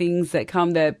all of the things that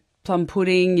come, the plum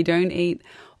pudding, you don't eat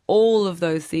all of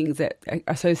those things that are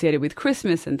associated with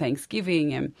Christmas and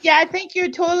Thanksgiving. And yeah, I think you're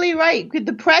totally right. With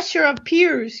the pressure of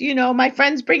peers, my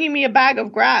friends bringing me a bag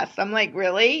of grass. I'm like,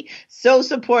 really? So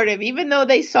supportive. Even though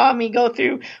they saw me go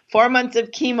through 4 months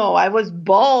of chemo, I was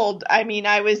bald. I mean,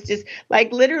 I was just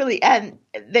like literally, and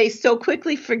they so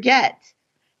quickly forget.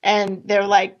 And they're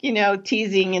like,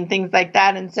 teasing and things like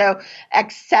that. And so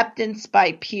acceptance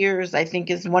by peers, I think,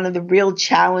 is one of the real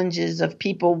challenges of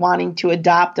people wanting to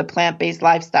adopt a plant-based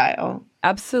lifestyle.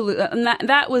 Absolutely. And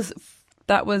that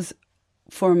was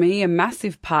for me a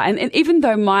massive part. And even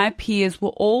though my peers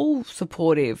were all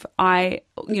supportive,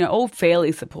 all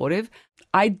fairly supportive,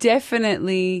 I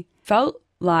definitely felt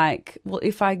like, well,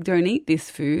 if I don't eat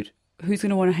this food, who's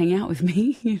going to want to hang out with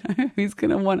me? Who's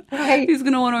going to want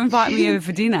to invite me over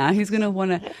for dinner? Who's going to want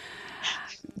to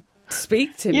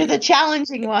speak to me? You're the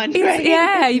challenging one, right?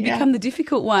 Yeah, you become the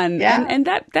difficult one. Yeah. And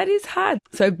that is hard.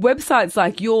 So websites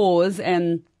like yours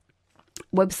and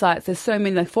websites, there's so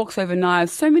many, like Forks Over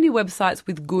Knives, so many websites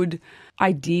with good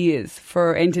ideas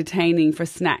for entertaining, for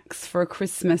snacks, for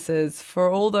Christmases, for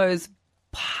all those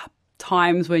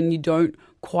times when you don't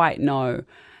quite know.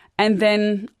 And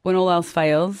then when all else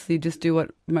fails, you just do what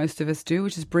most of us do,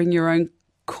 which is bring your own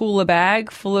cooler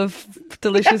bag full of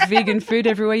delicious vegan food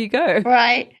everywhere you go.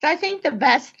 Right. I think the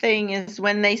best thing is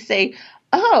when they say,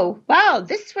 oh, wow,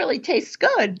 this really tastes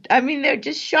good. I mean, they're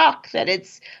just shocked that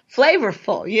it's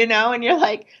flavorful, and you're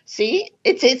like, see,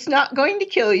 it's not going to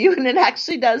kill you, and it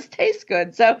actually does taste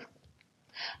good. So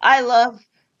I love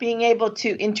being able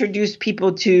to introduce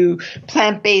people to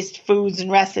plant-based foods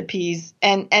and recipes,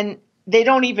 and they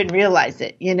don't even realize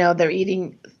it. They're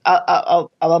eating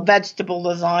a vegetable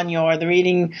lasagna, or they're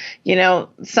eating,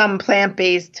 some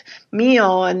plant-based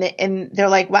meal, and they're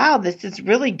like, wow, this is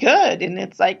really good. And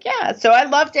it's like, yeah. So I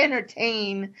love to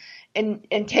entertain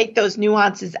and take those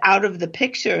nuances out of the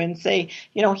picture and say,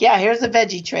 yeah, here's a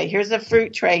veggie tray, here's a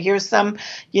fruit tray, here's some,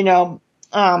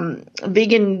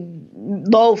 vegan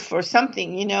loaf or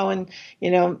something, and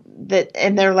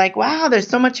they're like, wow, there's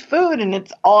so much food and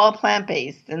it's all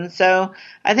plant-based. And so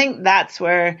I think that's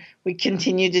where we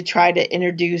continue to try to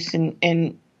introduce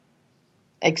and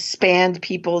expand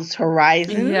people's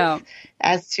horizons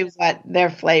as to what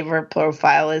their flavor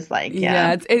profile is like.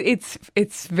 Yeah,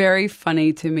 it's very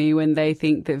funny to me when they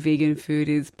think that vegan food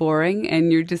is boring,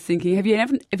 and you're just thinking, have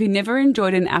you never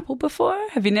enjoyed an apple before?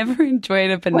 Have you never enjoyed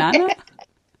a banana?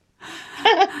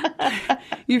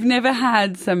 You've never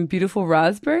had some beautiful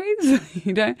raspberries?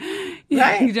 You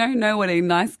don't know what a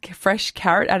nice fresh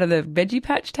carrot out of the veggie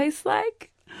patch tastes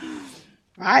like?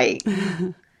 Right.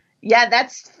 Yeah,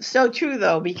 that's so true,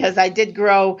 though, because I did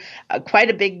grow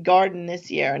quite a big garden this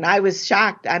year, and I was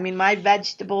shocked. I mean, my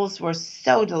vegetables were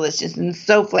so delicious and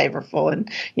so flavorful, and,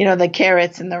 the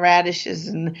carrots and the radishes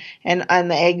and the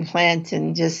eggplant,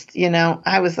 and just,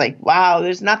 I was like, wow,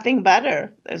 there's nothing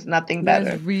better. There's nothing better.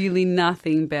 There's really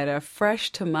nothing better.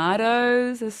 Fresh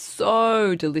tomatoes are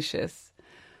so delicious.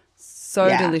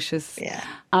 So delicious. Yeah.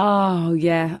 Oh,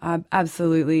 yeah, I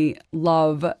absolutely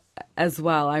love as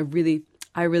well. I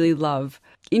really love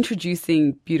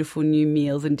introducing beautiful new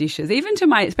meals and dishes, even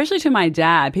especially to my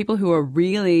dad, people who are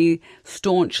really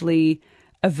staunchly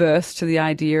averse to the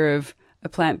idea of a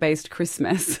plant-based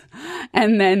Christmas.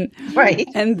 And then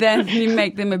you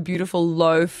make them a beautiful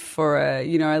loaf or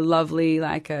a lovely,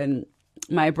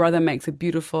 my brother makes a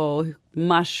beautiful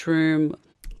mushroom,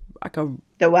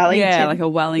 the Wellington. Yeah, like a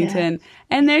Wellington. Yeah.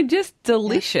 And they're just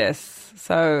delicious.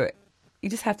 So you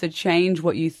just have to change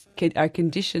what you are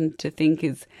conditioned to think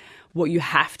is what you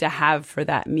have to have for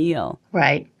that meal.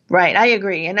 Right. I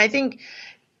agree. And I think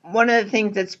one of the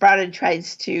things that Sprouted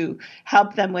tries to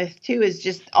help them with too is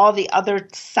just all the other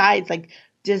sides, like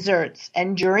desserts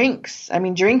and drinks. I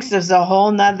mean, drinks is a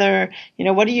whole nother,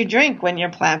 what do you drink when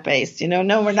you're plant-based?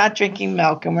 No, we're not drinking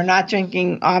milk, and we're not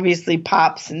drinking, obviously,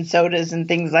 pops and sodas and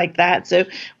things like that. So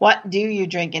what do you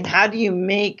drink, and how do you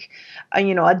make,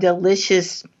 a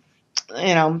delicious,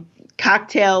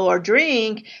 cocktail or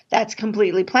drink that's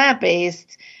completely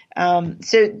plant-based?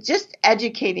 So just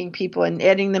educating people and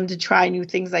getting them to try new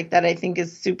things like that, I think,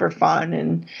 is super fun.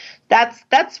 And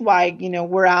that's why,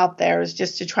 we're out there, is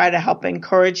just to try to help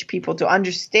encourage people to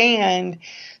understand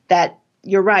that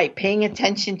you're right. Paying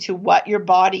attention to what your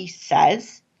body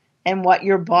says and what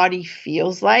your body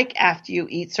feels like after you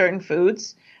eat certain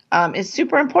foods is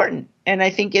super important. And I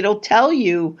think it'll tell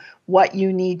you what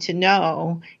you need to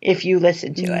know if you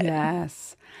listen to it.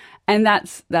 Yes. And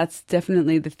that's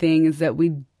definitely the thing, is that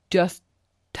we just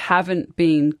haven't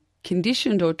been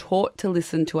conditioned or taught to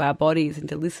listen to our bodies and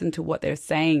to listen to what they're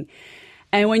saying.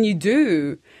 And when you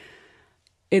do,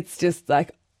 it's just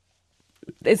like,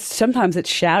 sometimes it's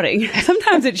shouting.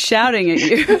 Sometimes it's shouting at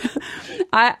you.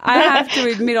 I have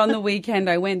to admit, on the weekend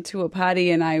I went to a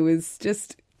party and I was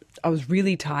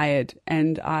really tired,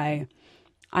 and I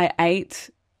ate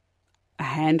a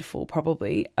handful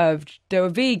probably they were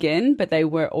vegan, but they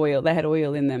had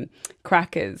oil in them.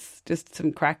 Crackers, just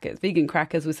some crackers, vegan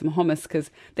crackers with some hummus, because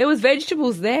there was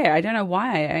vegetables there. I don't know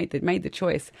why I made the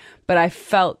choice, but I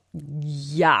felt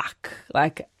yuck,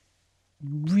 like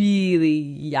really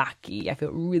yucky. I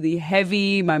felt really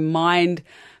heavy. My mind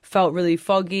felt really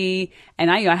foggy,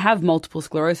 and I have multiple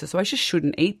sclerosis, so I just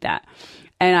shouldn't eat that.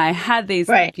 And I had these,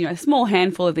 a small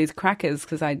handful of these crackers,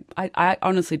 because I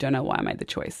honestly don't know why I made the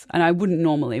choice. And I wouldn't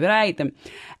normally, but I ate them.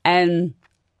 And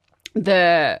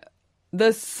the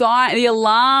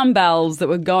alarm bells that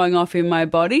were going off in my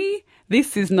body,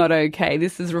 this is not okay.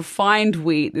 This is refined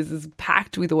wheat. This is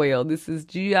packed with oil. This is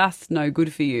just no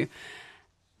good for you.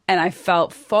 And I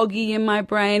felt foggy in my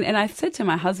brain. And I said to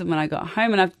my husband when I got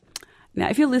home, and now,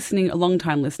 if you're listening, a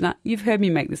long-time listener, you've heard me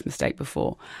make this mistake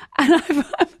before, and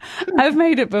I've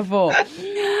made it before.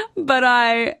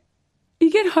 But you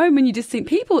get home and you just think,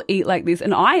 people eat like this,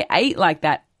 and I ate like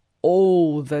that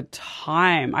all the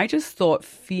time. I just thought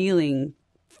feeling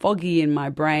foggy in my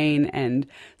brain and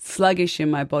sluggish in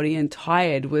my body and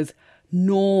tired was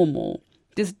normal,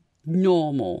 just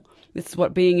normal. This is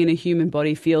what being in a human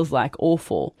body feels like,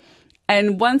 awful.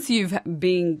 And once you've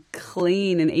been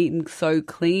clean and eaten so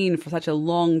clean for such a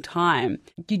long time,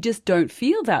 you just don't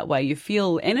feel that way. You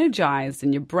feel energized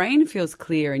and your brain feels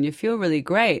clear and you feel really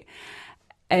great.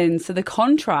 And so the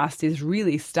contrast is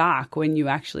really stark when you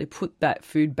actually put that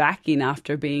food back in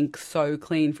after being so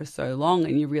clean for so long,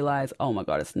 and you realize, oh my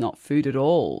God, it's not food at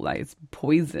all. Like, it's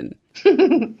poison.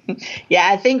 Yeah,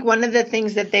 I think one of the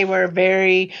things that they were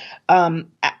very,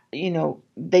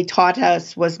 they taught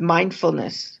us was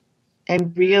mindfulness.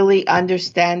 And really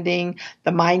understanding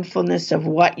the mindfulness of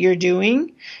what you're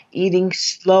doing, eating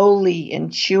slowly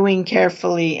and chewing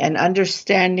carefully, and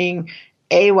understanding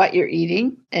A, what you're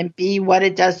eating, and B, what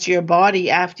it does to your body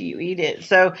after you eat it.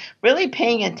 So really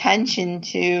paying attention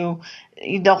to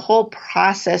the whole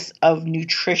process of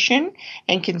nutrition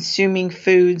and consuming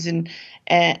foods and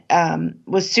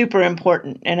was super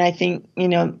important. And I think,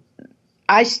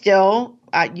 I still,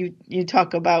 you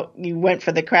talk about, you went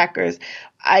for the crackers.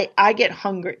 I get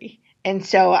hungry. And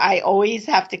so I always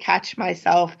have to catch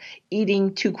myself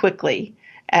eating too quickly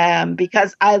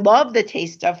because I love the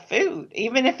taste of food.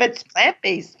 Even if it's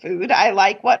plant-based food, I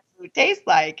like what food tastes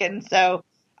like. And so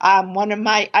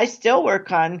I still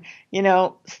work on,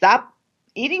 stop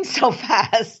eating so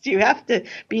fast. You have to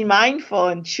be mindful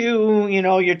and chew,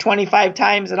 your 25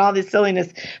 times and all this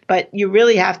silliness. But you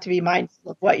really have to be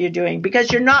mindful of what you're doing,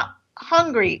 because you're not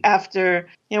hungry after,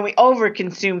 we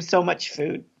overconsume so much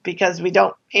food because we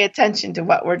don't pay attention to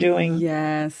what we're doing.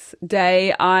 Yes.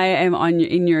 Day, I am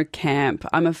in your camp.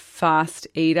 I'm a fast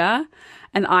eater,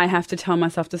 and I have to tell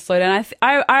myself to slow down.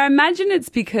 I imagine it's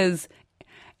because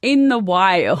in the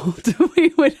wild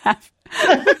we would have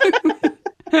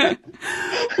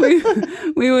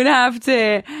we would have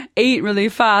to eat really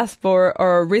fast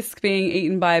or risk being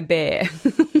eaten by a bear.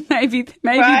 maybe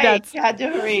Right. that's You had to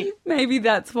hurry. maybe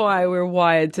that's why we're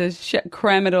wired to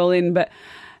cram it all in. But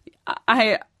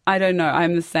I don't know.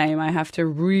 I'm the same. I have to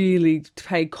really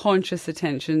pay conscious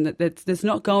attention that that's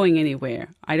not going anywhere.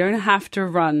 I don't have to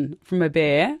run from a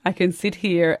bear. I can sit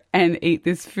here and eat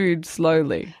this food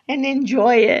slowly. And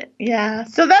enjoy it. Yeah.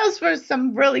 So those were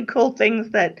some really cool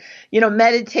things that,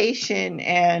 meditation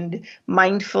and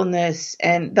mindfulness,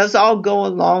 and those all go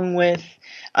along with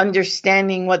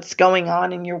understanding what's going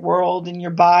on in your world, in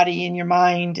your body, in your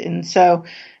mind. And so,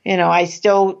 I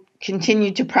still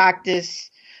continue to practice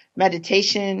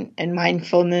meditation and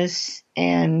mindfulness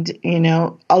and,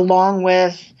 along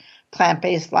with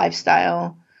plant-based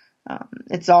lifestyle.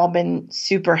 It's all been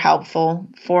super helpful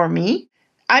for me.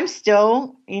 I'm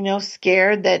still,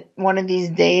 scared that one of these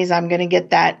days I'm going to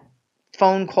get that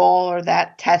phone call or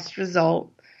that test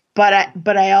result.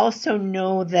 But I also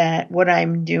know that what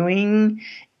I'm doing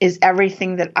is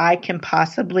everything that I can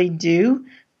possibly do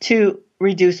to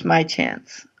reduce my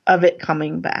chance of it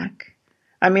coming back.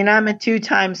 I mean, I'm a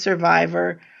 2-time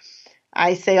survivor.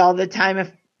 I say all the time,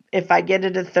 if I get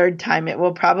it a 3rd time, it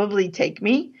will probably take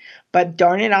me. But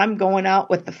darn it, I'm going out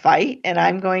with the fight, and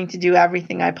I'm going to do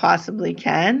everything I possibly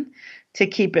can to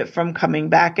keep it from coming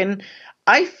back. And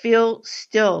I feel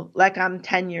still like I'm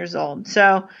 10 years old.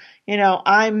 So,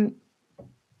 I'm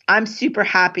super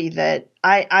happy that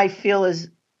I feel as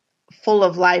full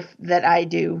of life that I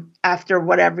do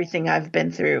after everything I've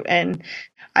been through. And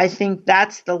I think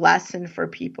that's the lesson for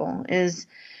people is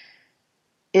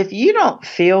if you don't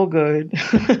feel good,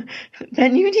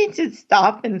 then you need to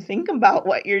stop and think about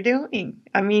what you're doing.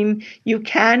 I mean, you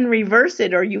can reverse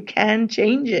it or you can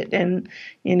change it. And,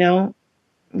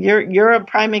 you're a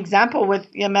prime example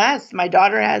with MS. My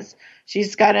daughter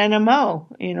she's got NMO,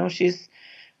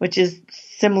 which is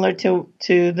similar to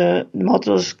the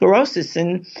multiple sclerosis.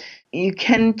 And you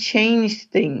can change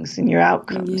things in your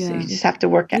outcomes. Yeah. So you just have to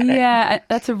work at it. Yeah,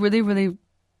 that's a really, really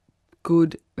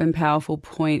good and powerful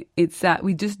point. It's that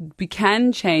we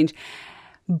can change,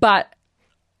 but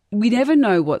we never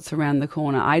know what's around the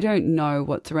corner. I don't know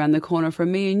what's around the corner for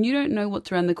me, and you don't know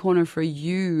what's around the corner for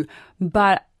you.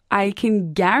 But I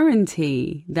can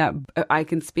guarantee that I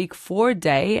can speak for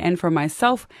Day and for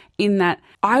myself in that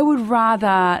I would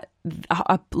rather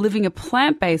living a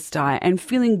plant-based diet and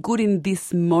feeling good in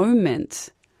this moment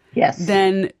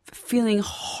than feeling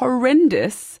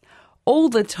horrendous all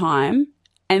the time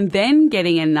and then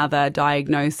getting another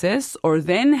diagnosis or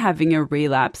then having a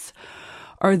relapse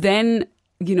or then,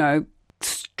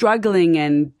 struggling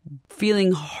and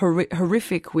feeling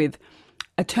horrific with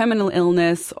a terminal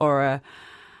illness or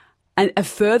a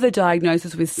further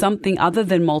diagnosis with something other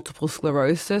than multiple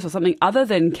sclerosis or something other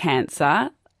than cancer.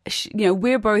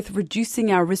 We're both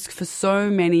reducing our risk for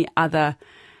so many other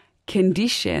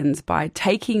conditions by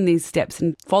taking these steps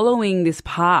and following this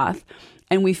path,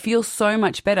 and we feel so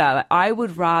much better. Like, I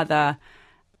would rather,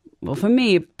 for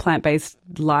me, plant-based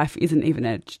life isn't even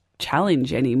a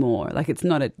challenge anymore. Like, it's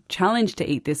not a challenge to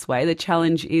eat this way. The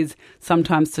challenge is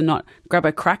sometimes to not grab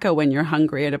a cracker when you're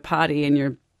hungry at a party and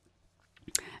you're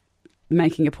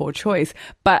making a poor choice.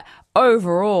 But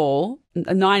overall,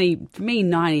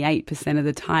 98% of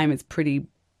the time it's pretty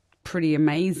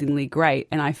amazingly great.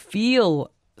 And I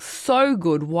feel so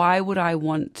good. Why would I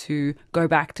want to go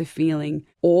back to feeling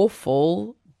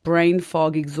awful, brain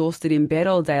fog, exhausted in bed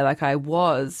all day like I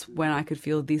was when I could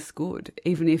feel this good?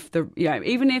 Even if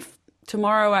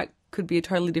tomorrow I could be a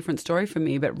totally different story for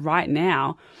me, but right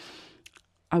now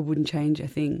I wouldn't change a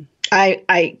thing.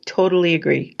 I totally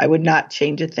agree. I would not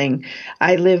change a thing.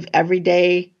 I live every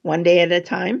day, one day at a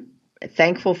time,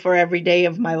 thankful for every day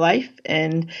of my life.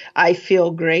 And I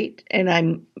feel great and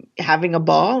I'm having a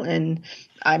ball and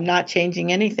I'm not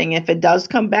changing anything. If it does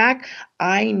come back,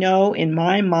 I know in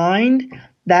my mind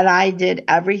that I did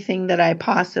everything that I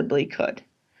possibly could.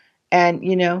 And,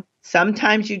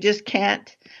 sometimes you just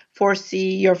can't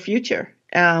foresee your future.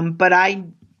 But I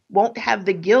won't have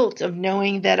the guilt of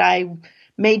knowing that I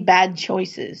made bad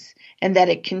choices and that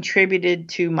it contributed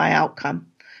to my outcome.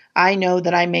 I know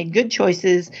that I made good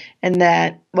choices and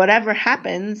that whatever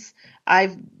happens,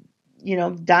 I've,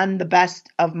 done the best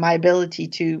of my ability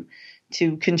to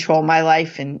control my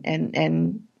life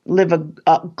and live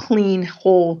a clean,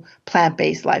 whole,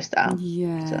 plant-based lifestyle.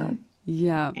 Yeah. So,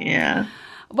 yeah.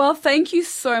 Well, thank you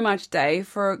so much, Dave,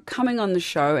 for coming on the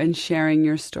show and sharing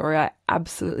your story. I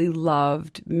absolutely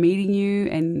loved meeting you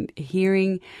and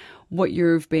hearing what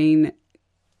you've been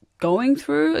going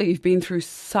through. You've been through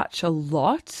such a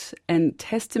lot, and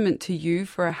testament to you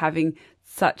for having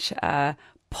such a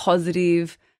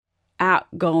positive,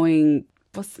 outgoing,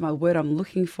 what's my word I'm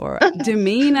looking for?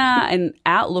 Demeanor and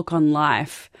outlook on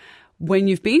life when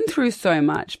you've been through so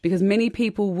much, because many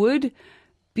people would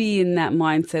be in that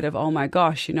mindset of, oh my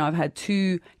gosh, I've had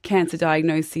 2 cancer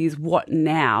diagnoses. What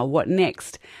now? What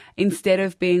next? Instead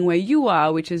of being where you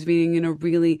are, which is being in a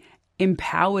really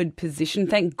empowered position.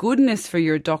 Thank goodness for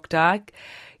your doctor,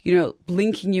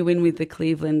 linking you in with the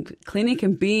Cleveland Clinic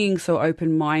and being so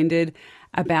open-minded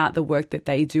about the work that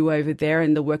they do over there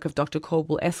and the work of Dr.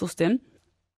 Corbell Esselstyn.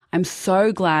 I'm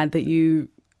so glad that you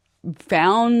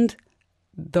found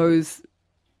those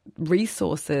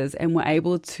resources and were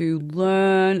able to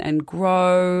learn and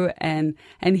grow and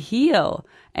heal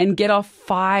and get off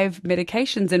 5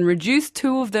 medications and reduce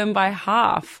 2 of them by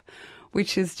half,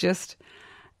 which is just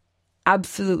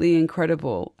absolutely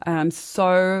incredible. I'm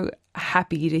so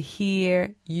happy to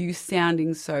hear you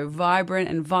sounding so vibrant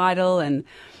and vital and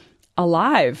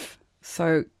alive.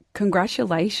 So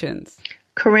congratulations.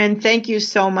 Corinne, thank you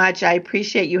so much. I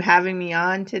appreciate you having me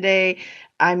on today.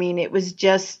 I mean,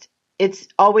 it's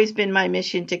always been my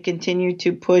mission to continue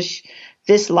to push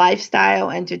this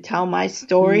lifestyle and to tell my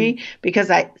story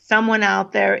because someone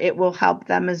out there, it will help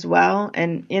them as well.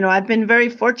 And, I've been very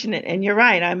fortunate, and you're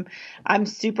right. I'm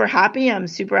super happy. I'm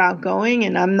super outgoing,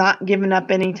 and I'm not giving up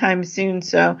anytime soon.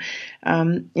 So,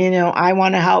 I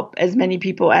want to help as many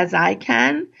people as I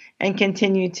can and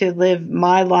continue to live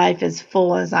my life as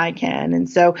full as I can. And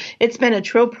so it's been a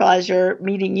true pleasure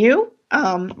meeting you.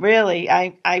 Really,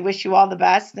 I wish you all the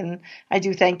best, and I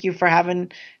do thank you for having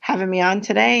me on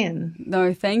today. And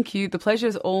no, thank you. The pleasure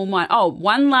is all mine. Oh,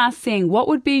 one last thing. What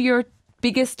would be your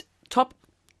top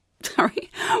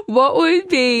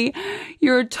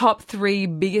 3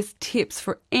 biggest tips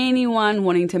for anyone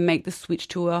wanting to make the switch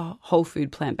to a whole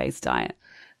food plant-based diet?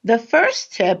 The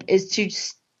first tip is to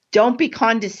don't be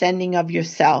condescending of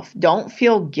yourself. Don't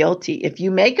feel guilty. If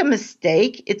you make a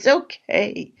mistake, it's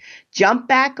okay. Jump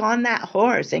back on that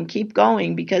horse and keep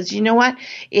going, because you know what?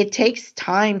 It takes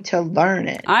time to learn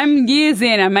it. I'm years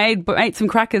in. I ate some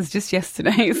crackers just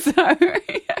yesterday. So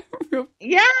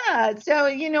yeah.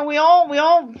 So, we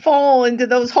all fall into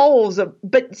those holes.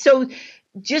 But so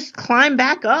just climb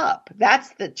back up. That's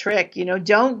the trick.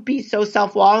 Don't be so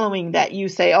self-wallowing that you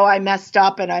say, oh, I messed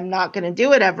up and I'm not going to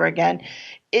do it ever again.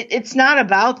 It's not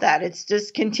about that. It's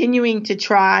just continuing to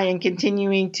try and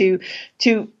continuing to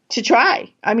try.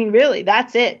 I mean, really,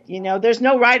 that's it. There's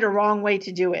no right or wrong way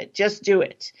to do it. Just do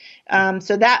it.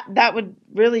 So that would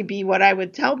really be what I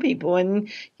would tell people, and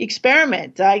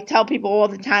experiment. I tell people all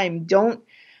the time, don't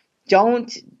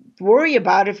worry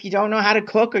about if you don't know how to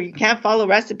cook or you can't follow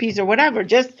recipes or whatever.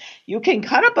 Just, you can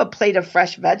cut up a plate of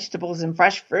fresh vegetables and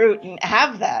fresh fruit and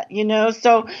have that,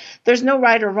 so there's no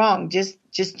right or wrong. Just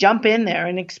jump in there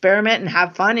and experiment and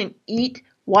have fun and eat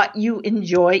what you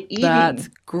enjoy eating. That's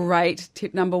great.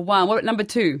 Tip number 1. What about number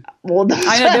 2? Well,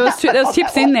 I know there was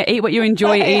tips in there. Eat what you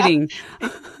enjoy eating.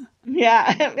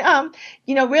 Yeah.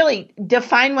 Really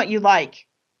define what you like.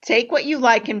 Take what you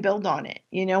like and build on it.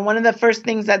 One of the first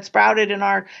things that sprouted in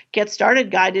our Get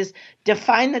Started guide is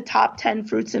define the top 10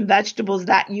 fruits and vegetables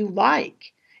that you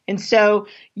like. And so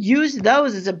use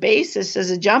those as a basis, as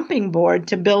a jumping board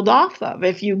to build off of.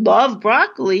 If you love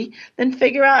broccoli, then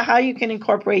figure out how you can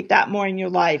incorporate that more in your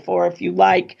life. Or if you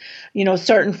like,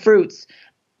 certain fruits.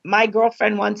 My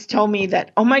girlfriend once told me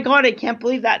that, oh my God, I can't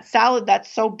believe that salad,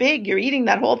 that's so big. You're eating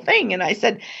that whole thing. And I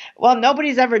said, well,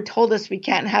 nobody's ever told us we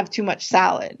can't have too much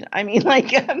salad. I mean,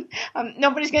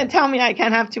 nobody's going to tell me I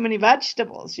can't have too many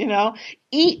vegetables,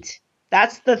 Eat.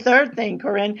 That's the third thing,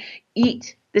 Corinne.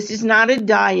 Eat. This is not a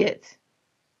diet.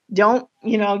 You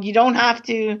don't have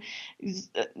to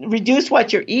reduce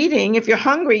what you're eating. If you're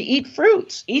hungry, eat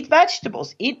fruits, eat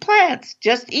vegetables, eat plants,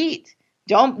 just eat.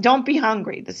 Don't be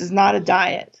hungry. This is not a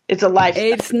diet. It's a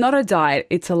lifestyle. It's not a diet.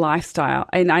 It's a lifestyle.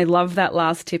 And I love that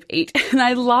last tip, eat. And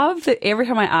I love that every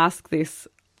time I ask this,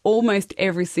 almost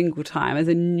every single time, as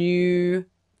a new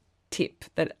tip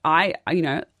that I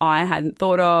hadn't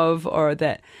thought of or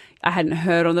that I hadn't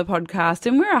heard on the podcast.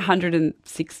 And we're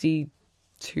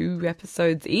 162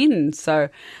 episodes in. So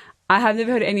I have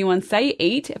never heard anyone say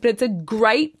eat, but it's a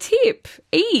great tip.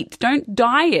 Eat. Don't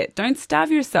diet. Don't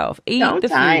starve yourself. Eat Don't the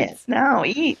diet. foods. No,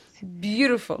 eat.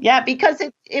 Beautiful. Yeah, because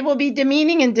it will be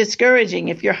demeaning and discouraging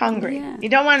if you're hungry. Yeah. You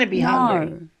don't want to be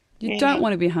hungry. You don't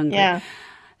want to be hungry. Yeah.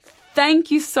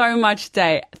 Thank you so much,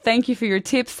 Day. Thank you for your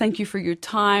tips. Thank you for your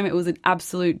time. It was an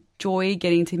absolute joy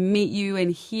getting to meet you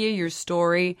and hear your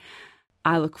story.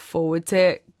 I look forward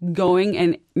to going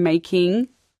and making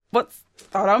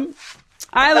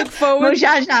I look forward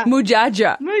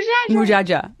Mujaja.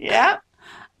 Mujaja. Yeah.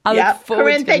 I look forward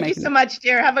Corinne, to thank you making so it. much,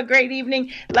 dear. Have a great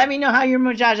evening. Let me know how your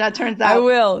mojaja turns out. I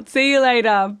will. See you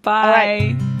later. Bye. All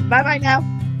right. Bye-bye now.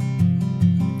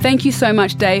 Thank you so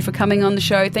much, Dave, for coming on the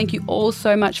show. Thank you all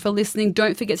so much for listening.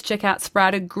 Don't forget to check out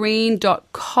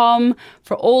sproutergreen.com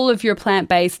for all of your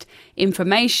plant-based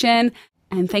information.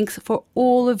 And thanks for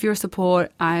all of your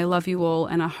support. I love you all,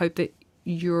 and I hope that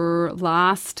your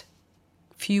last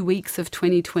few weeks of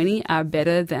 2020 are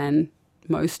better than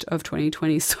most of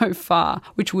 2020 so far,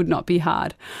 which would not be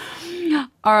hard.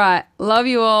 All right. Love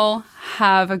you all.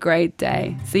 Have a great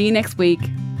day. See you next week.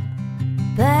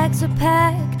 Bags are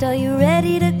packed, are you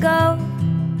ready to go?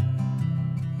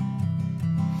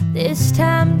 This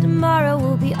time tomorrow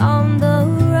we'll be on the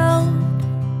road,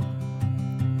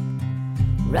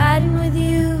 riding with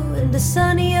you in the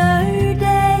sunnier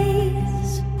days.